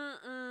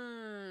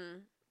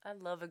 Mm-mm. I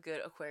love a good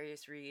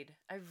Aquarius read.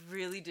 I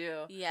really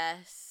do.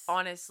 Yes.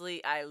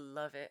 Honestly, I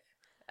love it.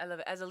 I love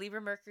it. As a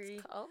Libra Mercury,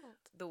 It's cold.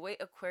 the way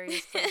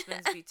Aquarius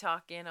placements be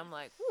talking, I'm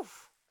like,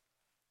 woof,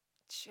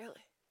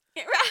 chilly.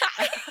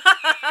 Right.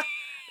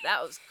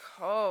 That was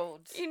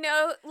cold.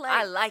 Like.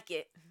 I like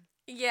it.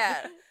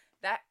 Yeah.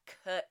 That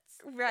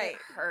cuts. Right.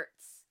 It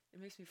hurts.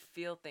 It makes me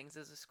feel things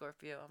as a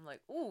Scorpio. I'm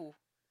like, ooh,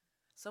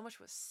 so much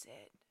was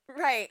said.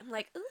 Right. I'm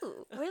like,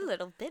 ooh, we're a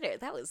little bitter.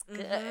 That was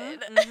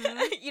good.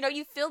 You know,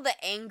 you feel the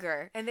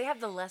anger. And they have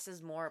the less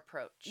is more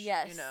approach.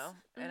 Yes. You know?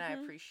 And I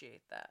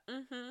appreciate that.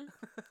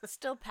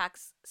 Still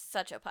packs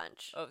such a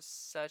punch. Oh,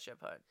 such a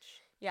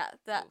punch. Yeah.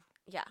 That. Ooh.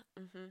 Yeah.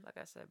 Like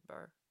I said,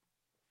 burr.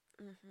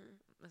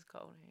 It's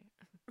cold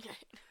here.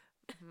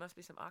 Must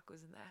be some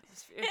aquas in the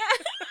atmosphere.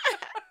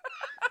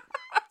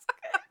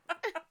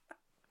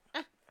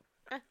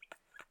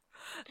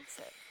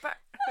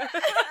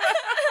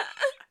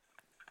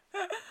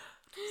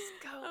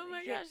 Oh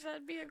my gosh,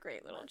 that'd be a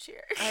great little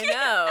cheer. I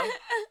know.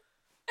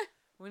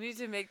 We need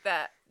to make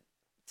that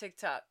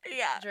TikTok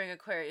during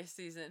Aquarius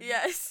season.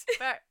 Yes.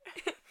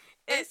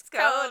 It's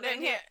cold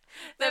in here.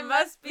 There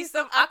must be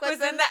some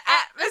aquas in the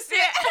atmosphere.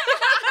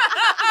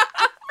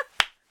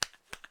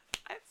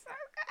 That's so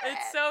good.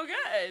 It's so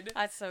good.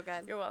 That's so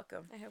good. You're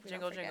welcome. I hope we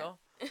Jingle, don't jingle.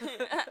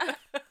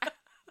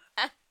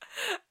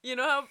 You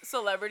know how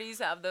celebrities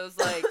have those,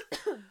 like,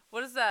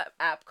 what is that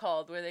app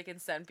called where they can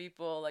send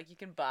people, like, you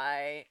can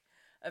buy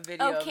a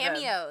video of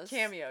Cameos. them.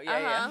 Cameo,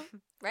 yeah.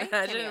 Right?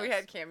 Imagine Cameos. we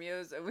had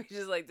cameos and we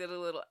just, like, did a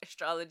little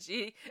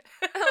astrology.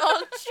 A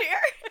little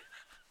cheer.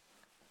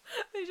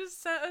 They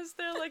just sent us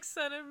their, like,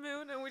 sun and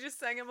moon and we just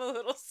sang them a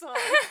little song.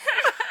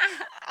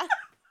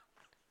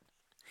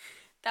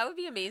 That would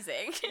be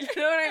amazing. You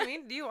know what I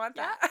mean? Do you want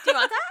that? Do you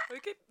want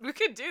that? We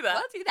could do that.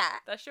 We'll do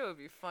that. That show would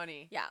be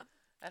funny. Yeah.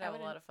 I'd have a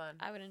lot of fun.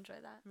 I would enjoy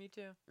that. Me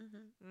too.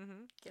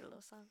 Get a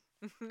little song.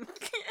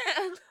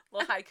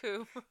 Little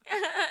haiku.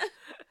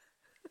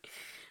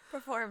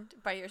 Performed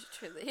by yours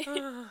truly.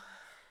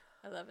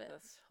 I love it.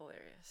 That's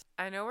hilarious.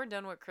 I know we're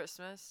done with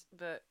Christmas,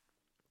 but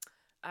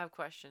I have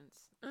questions.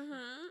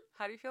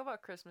 How do you feel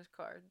about Christmas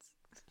cards?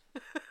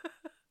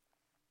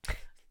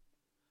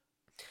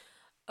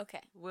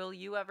 Okay. Will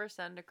you ever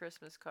send a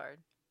Christmas card?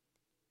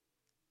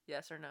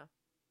 Yes or no?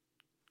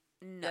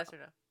 No. Yes or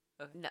no?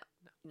 Okay.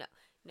 No.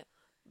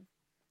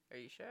 Are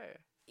you sure?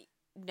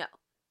 No.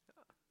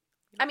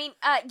 I mean,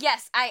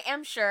 yes, I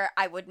am sure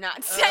I would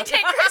not send a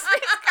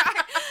Christmas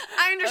card.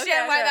 I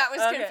understand why that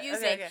was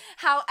confusing. Okay.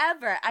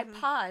 However, I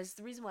paused.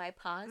 The reason why I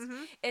paused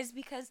is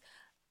because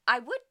I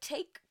would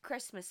take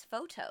Christmas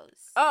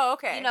photos. Oh,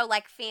 okay. You know,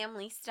 like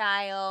family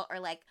style or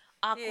like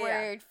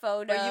awkward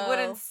photo. But you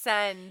wouldn't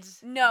send.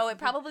 No, it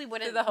probably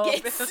wouldn't the whole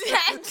get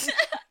sent.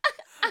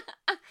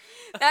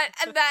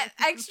 that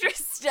extra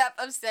step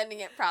of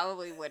sending it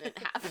probably wouldn't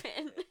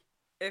happen.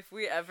 If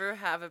we ever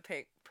have a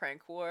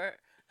prank war,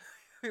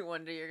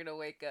 one day you're going to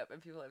wake up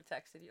and people have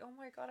texted you, oh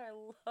my God, I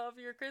love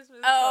your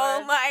Christmas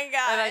card. Oh my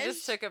gosh. And I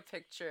just took a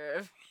picture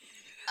of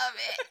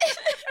it.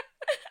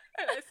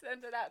 and I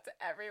sent it out to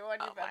everyone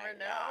you've ever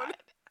known.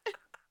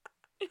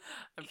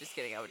 I'm just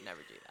kidding. I would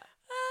never do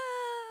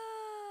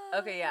that.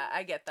 Okay, yeah,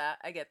 I get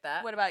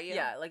that. What about you?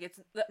 Yeah, like it's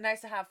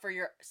nice to have for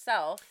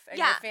yourself and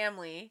your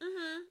family,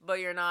 but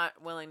you're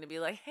not willing to be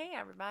like, hey,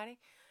 everybody.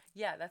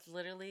 Yeah, that's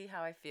literally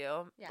how I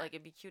feel. Yeah. Like,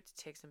 it'd be cute to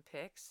take some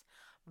pics.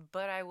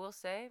 But I will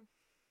say,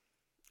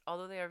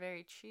 although they are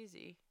very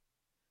cheesy,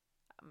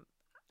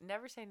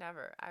 never say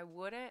never. I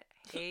wouldn't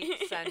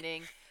hate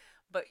sending,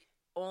 but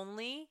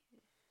only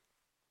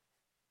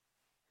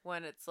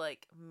when it's,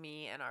 like,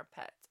 me and our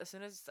pets. As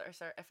soon as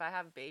if I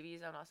have babies,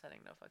 I'm not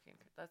sending no fucking...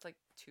 That's, like,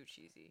 too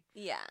cheesy.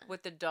 Yeah.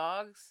 With the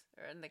dogs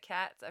and the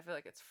cats, I feel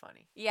like it's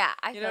funny. Yeah,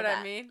 I feel know what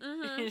I mean?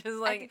 You're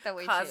just, like,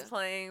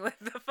 cosplaying with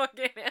the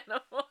fucking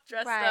animal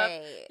dressed up.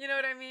 You know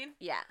what I mean?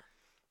 Yeah.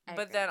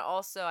 But then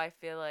also, I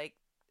feel like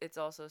it's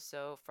also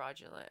so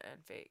fraudulent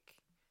and fake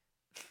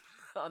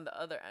on the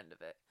other end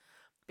of it.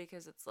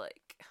 Because it's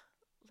like,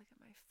 look at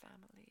my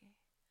family.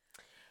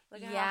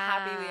 Look at how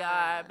happy we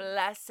are.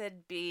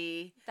 Blessed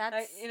be.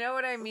 That's you know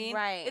what I mean?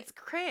 Right. It's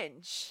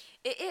cringe.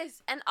 It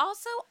is. And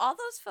also, all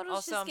those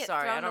photos just get thrown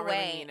away. I don't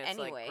really mean it's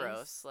like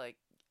gross. Like,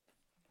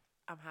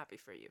 I'm happy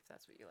for you if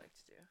that's what you like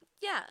to do.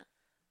 Yeah.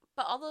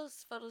 But all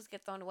those photos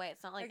get thrown away.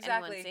 It's not like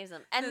anyone saves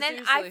them. And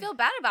then I feel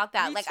bad about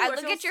that. Like, I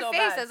look at your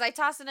face as I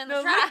toss it in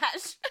the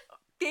trash.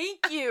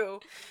 Thank you.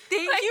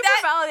 Thank you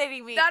for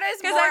validating me. That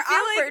is more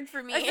awkward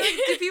for me.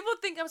 Do people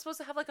think I'm supposed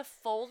to have like a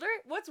folder?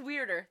 What's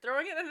weirder?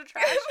 Throwing it in the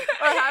trash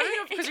or having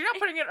because you're not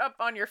putting it up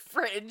on your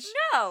fridge.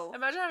 No.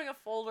 Imagine having a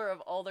folder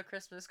of all the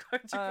Christmas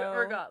cards you've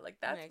ever got. Like,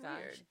 that's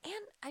weird.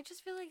 And I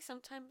just feel like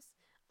sometimes,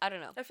 I don't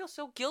know. I feel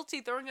so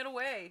guilty throwing it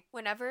away.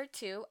 Whenever,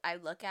 too, I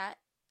look at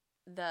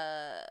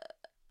the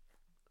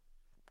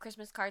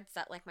Christmas cards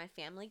that like my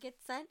family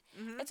gets sent,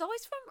 it's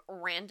always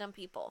from random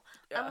people.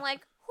 Yeah. I'm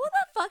like, who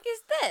the fuck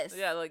is this?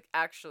 Yeah, like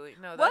actually,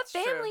 no. What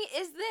family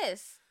is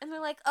this? And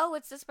they're like, oh,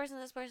 it's this person,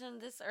 this,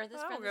 or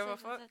this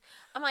person.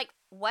 I'm like,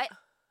 what?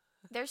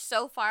 They're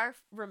so far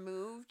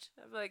removed.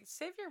 I'm like,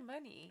 save your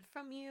money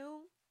from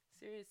you.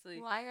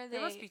 Seriously, why are they?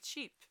 They must be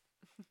cheap.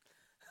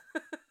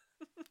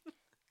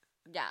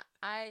 Yeah,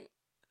 I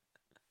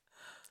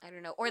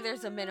don't know. Or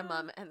there's a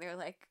minimum, and they're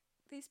like,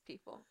 these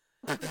people.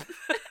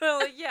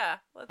 Like, yeah,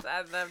 let's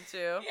add them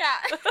too.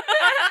 Yeah.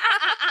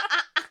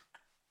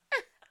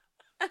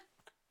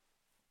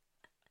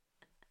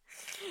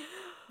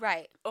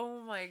 Right.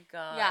 Oh my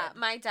God. Yeah,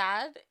 my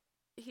dad,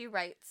 he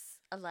writes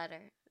a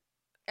letter.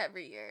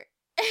 every year.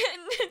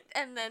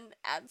 And then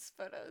adds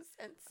photos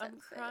and sends I'm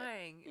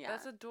crying. it. Yeah.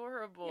 That's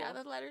adorable. Yeah,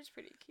 the letter's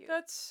pretty cute.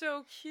 That's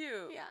so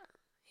cute. Yeah.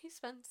 He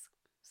spends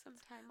some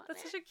time on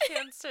That's it. such a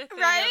Cancer thing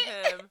Right?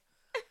 of him.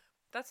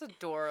 That's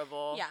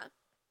adorable. Yeah.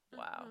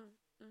 Wow.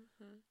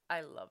 Mm-hmm.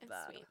 I love It's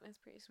that. sweet. It's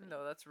pretty sweet.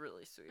 No, that's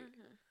really sweet.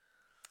 Mm-hmm.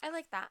 I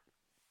like that.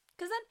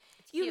 Because then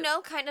It's you cute.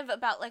 know kind of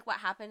about, like, what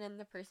happened in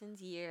the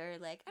person's year.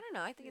 Like, I don't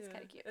know. I think it's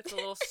kind of cute. It's a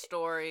little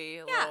story,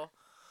 a little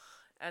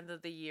end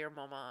of the year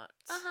moment.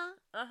 Uh-huh.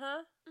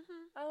 Uh-huh.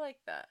 Mm-hmm. I like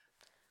that.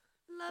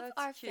 Love That's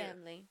our cute.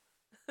 family.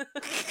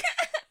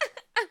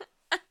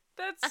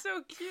 That's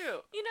so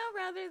cute. You know,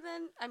 rather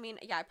than, I mean,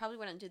 yeah, I probably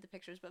wouldn't do the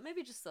pictures, but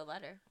maybe just the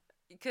letter.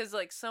 Because,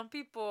 like, some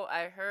people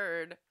I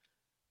heard,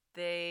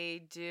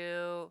 they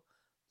do,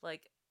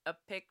 like, a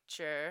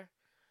picture,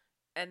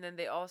 and then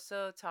they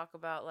also talk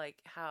about,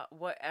 like,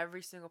 what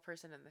every single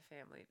person in the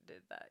family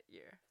did that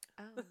year.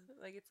 Oh.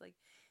 Like, it's like,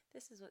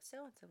 this is what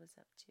so-and-so was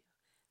up to.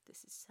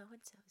 This is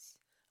so-and-so's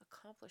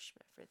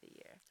accomplishment for the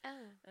year.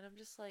 Oh. And I'm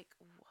just like,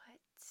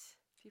 what?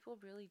 People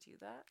really do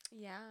that?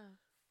 Yeah.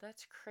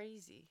 That's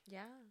crazy.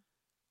 Yeah.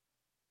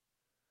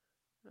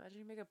 Imagine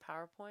you make a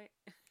PowerPoint.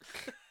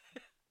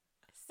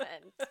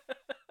 Send.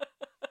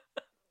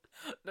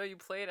 No, you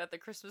play it at the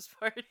Christmas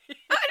party.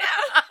 Oh,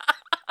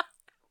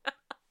 no.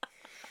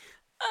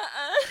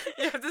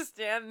 You have to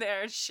stand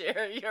there and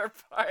share your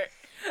part.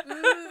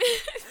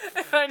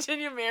 Imagine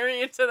you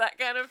marry into that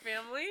kind of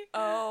family.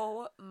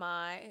 Oh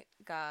my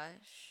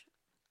gosh.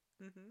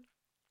 Mm-hmm.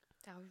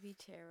 That would be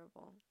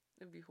terrible.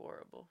 It'd be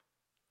horrible.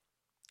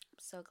 I'm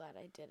so glad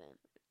I didn't.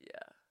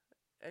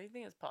 Yeah.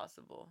 Anything is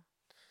possible.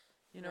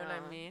 You know what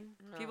I mean?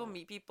 No. People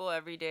meet people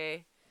every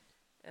day,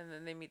 and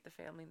then they meet the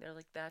family, and they're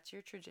like, that's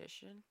your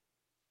tradition?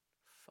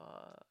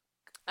 Fuck.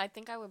 I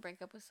think I would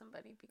break up with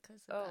somebody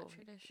because of that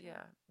tradition.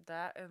 Yeah.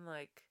 That and,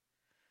 like,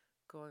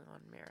 going on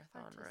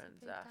marathon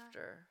runs Participate that.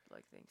 after,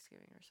 like,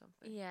 Thanksgiving or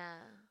something. Yeah.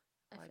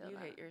 Why I do feel you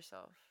that. hate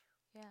yourself?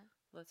 Yeah.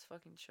 Let's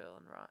fucking chill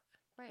and rot.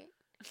 Right.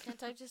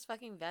 Can't I just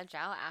fucking veg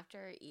out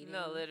after eating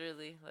No,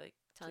 literally, like,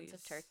 tons of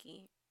please.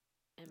 turkey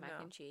and mac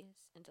No. and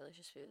cheese and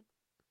delicious food?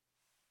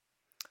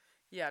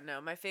 Yeah,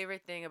 no. My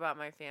favorite thing about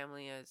my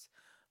family is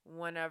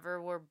whenever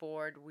we're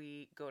bored,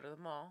 we go to the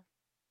mall,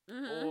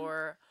 Mm-hmm.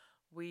 or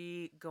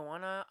we go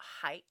on a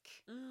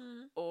hike,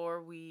 Mm-hmm.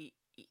 or we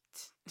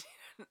eat.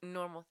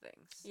 Normal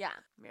things. Yeah.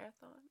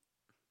 Marathon?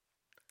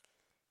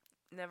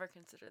 Never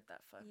considered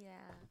that fun.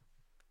 Yeah.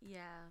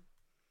 Yeah.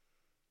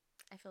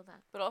 I feel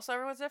that. But also,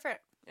 everyone's different.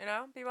 You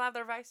know? People have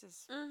their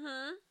vices.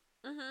 Mm-hmm.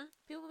 Mm-hmm.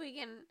 People be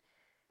getting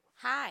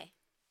high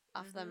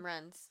off them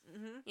runs.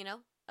 Mm-hmm. You know?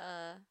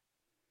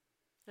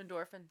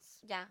 Endorphins.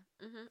 Yeah.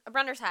 Mm-hmm. A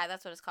runner's high,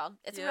 that's what it's called.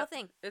 It's a real Yep.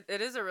 thing.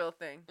 It is a real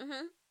thing.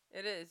 Mm-hmm.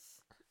 It is.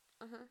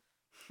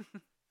 Mm-hmm.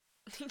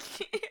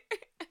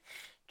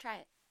 Try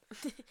it.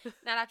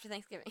 Not after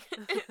Thanksgiving.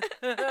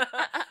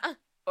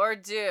 Or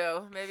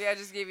do. Maybe I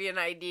just gave you an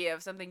idea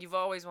of something you've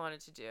always wanted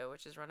to do,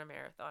 which is run a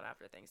marathon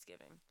after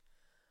Thanksgiving.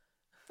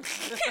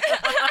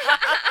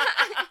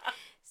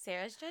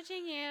 Sarah's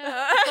judging you.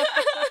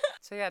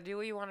 So yeah, do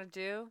what you want to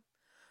do.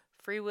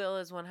 Free will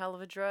is one hell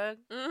of a drug.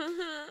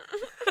 Mm-hmm.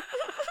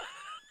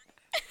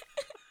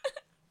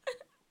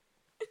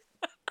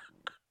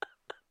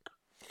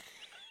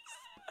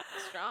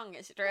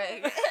 Strongest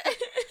drug.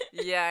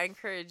 Yeah, I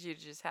encourage you to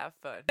just have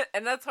fun.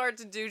 And that's hard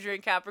to do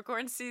during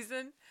Capricorn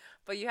season,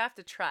 but you have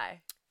to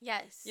try.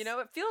 Yes. You know,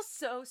 it feels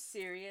so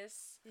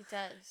serious. It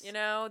does. You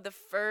know, the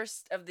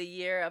first of the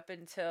year up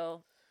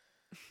until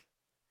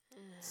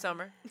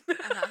summer.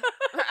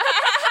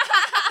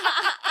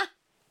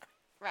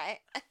 Right.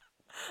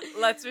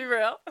 Let's be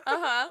real.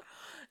 Uh-huh.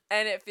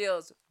 And it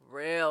feels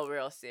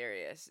real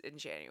serious in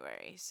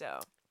January. So,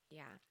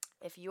 Yeah.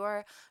 if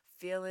you're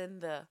feeling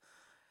the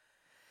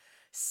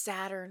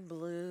Saturn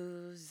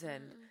blues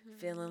and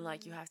feeling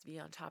like you have to be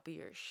on top of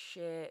your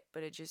shit,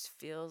 but it just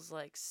feels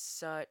like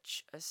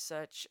such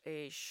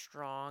a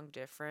strong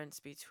difference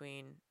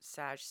between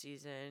Sag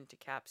season to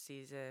Cap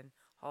season,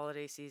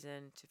 holiday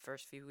season to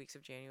first few weeks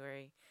of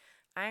January.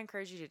 I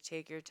encourage you to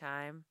take your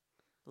time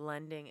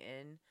blending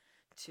in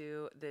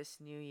to this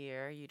new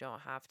year. You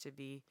don't have to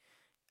be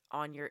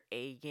on your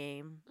A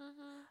game.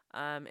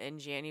 In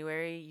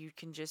January, you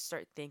can just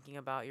start thinking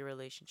about your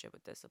relationship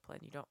with discipline.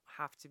 You don't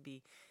have to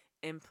be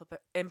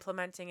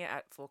implementing it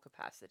at full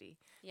capacity,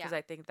 Yeah. because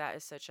I think that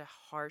is such a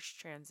harsh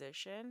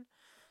transition.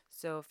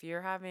 So if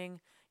you're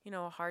having,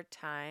 a hard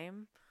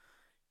time,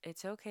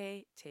 it's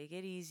okay. Take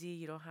it easy.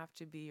 You don't have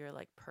to be your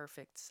like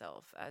perfect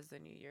self as the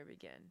new year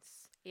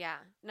begins. Yeah.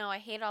 No, I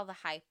hate all the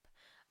hype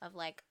of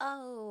like,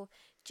 oh,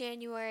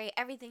 January,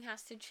 everything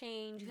has to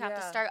change. You have to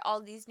Yeah. start all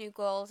these new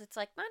goals. It's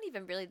like not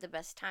even really the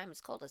best time.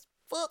 It's cold as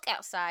fuck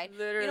outside.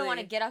 Literally. You don't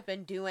want to get up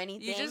and do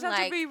anything. You just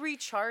have to be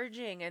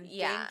recharging and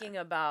Yeah. thinking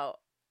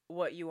about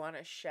what you want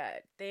to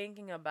shed,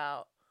 thinking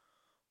about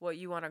what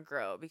you want to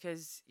grow,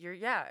 because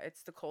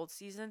it's the cold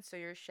season, so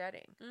you're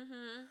shedding.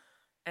 Mm-hmm.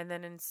 And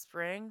then in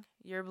spring,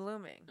 you're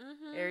blooming.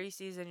 Mm-hmm. Aries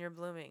season, you're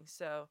blooming.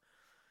 So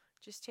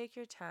just take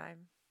your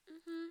time.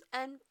 Mm-hmm.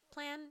 And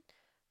plan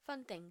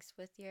fun things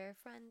with your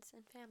friends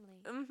and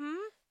family. Mm-hmm.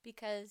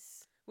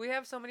 Because we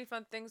have so many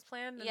fun things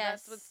planned, and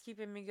yes, that's what's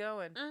keeping me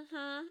going.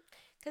 Mm-hmm.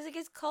 Because it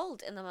gets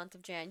cold in the month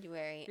of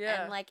January.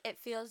 Yeah. And, like, it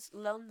feels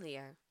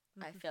lonelier.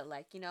 I feel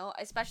like, you know,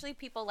 especially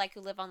people like who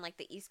live on like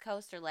the East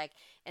Coast or like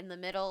in the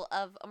middle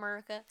of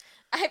America.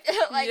 I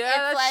feel like yeah, it's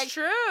that's like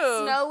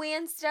true. snowy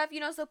and stuff, you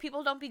know, so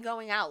people don't be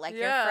going out. Like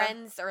your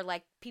friends or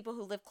like people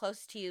who live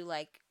close to you,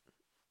 like,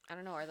 I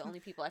don't know, are the only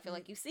people I feel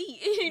like you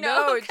see, you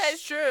know? No,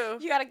 it's true.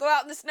 You gotta go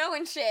out in the snow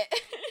and shit.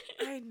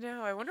 I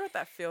know. I wonder what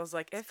that feels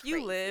like. If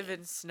you live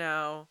in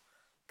snow,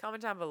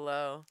 comment down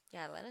below.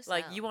 Yeah, let us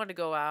like, know. you want to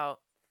go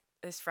out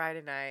this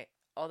Friday night,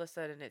 all of a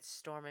sudden it's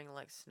storming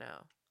like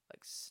snow.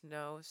 Like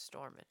snow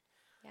storming.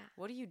 Yeah.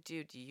 What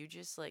do? Do you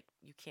just, like,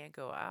 you can't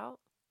go out?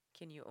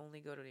 Can you only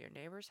go to your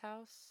neighbor's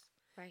house?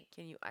 Right.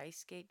 Can you ice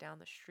skate down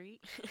the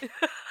street?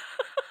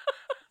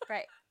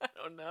 Right. I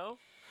don't know.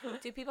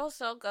 Do people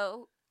still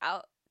go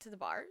out to the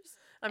bars?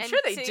 I'm sure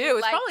they do.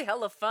 It's like, probably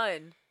hella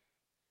fun.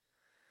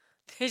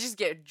 They just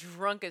get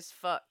drunk as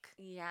fuck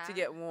to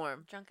get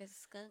warm. Drunk as a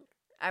skunk.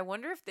 I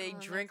wonder if they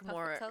drink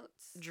more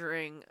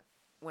during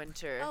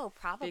winter. Oh,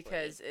 probably.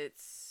 Because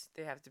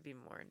they have to be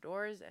more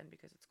indoors and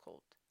because it's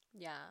cold.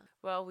 Yeah.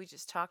 Well, we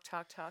just talked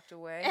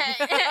away.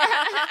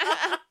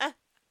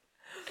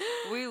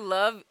 We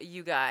love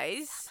you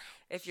guys. So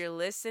if you're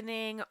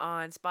listening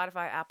on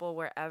Spotify, Apple,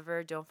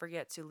 wherever, don't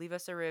forget to leave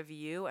us a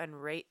review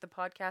and rate the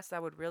podcast.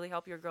 That would really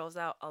help your girls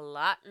out a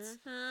lot.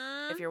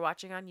 Mm-hmm. If you're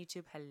watching on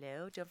YouTube,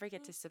 hello. Don't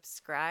forget to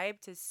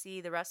subscribe to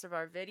see the rest of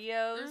our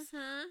videos.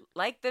 Mm-hmm.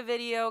 Like the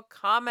video,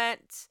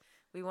 comment.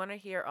 We want to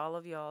hear all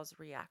of y'all's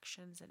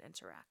reactions and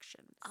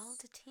interactions. All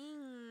the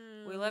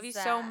things. We love you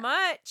so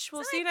much.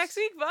 We'll see you next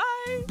week.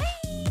 Bye.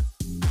 Bye.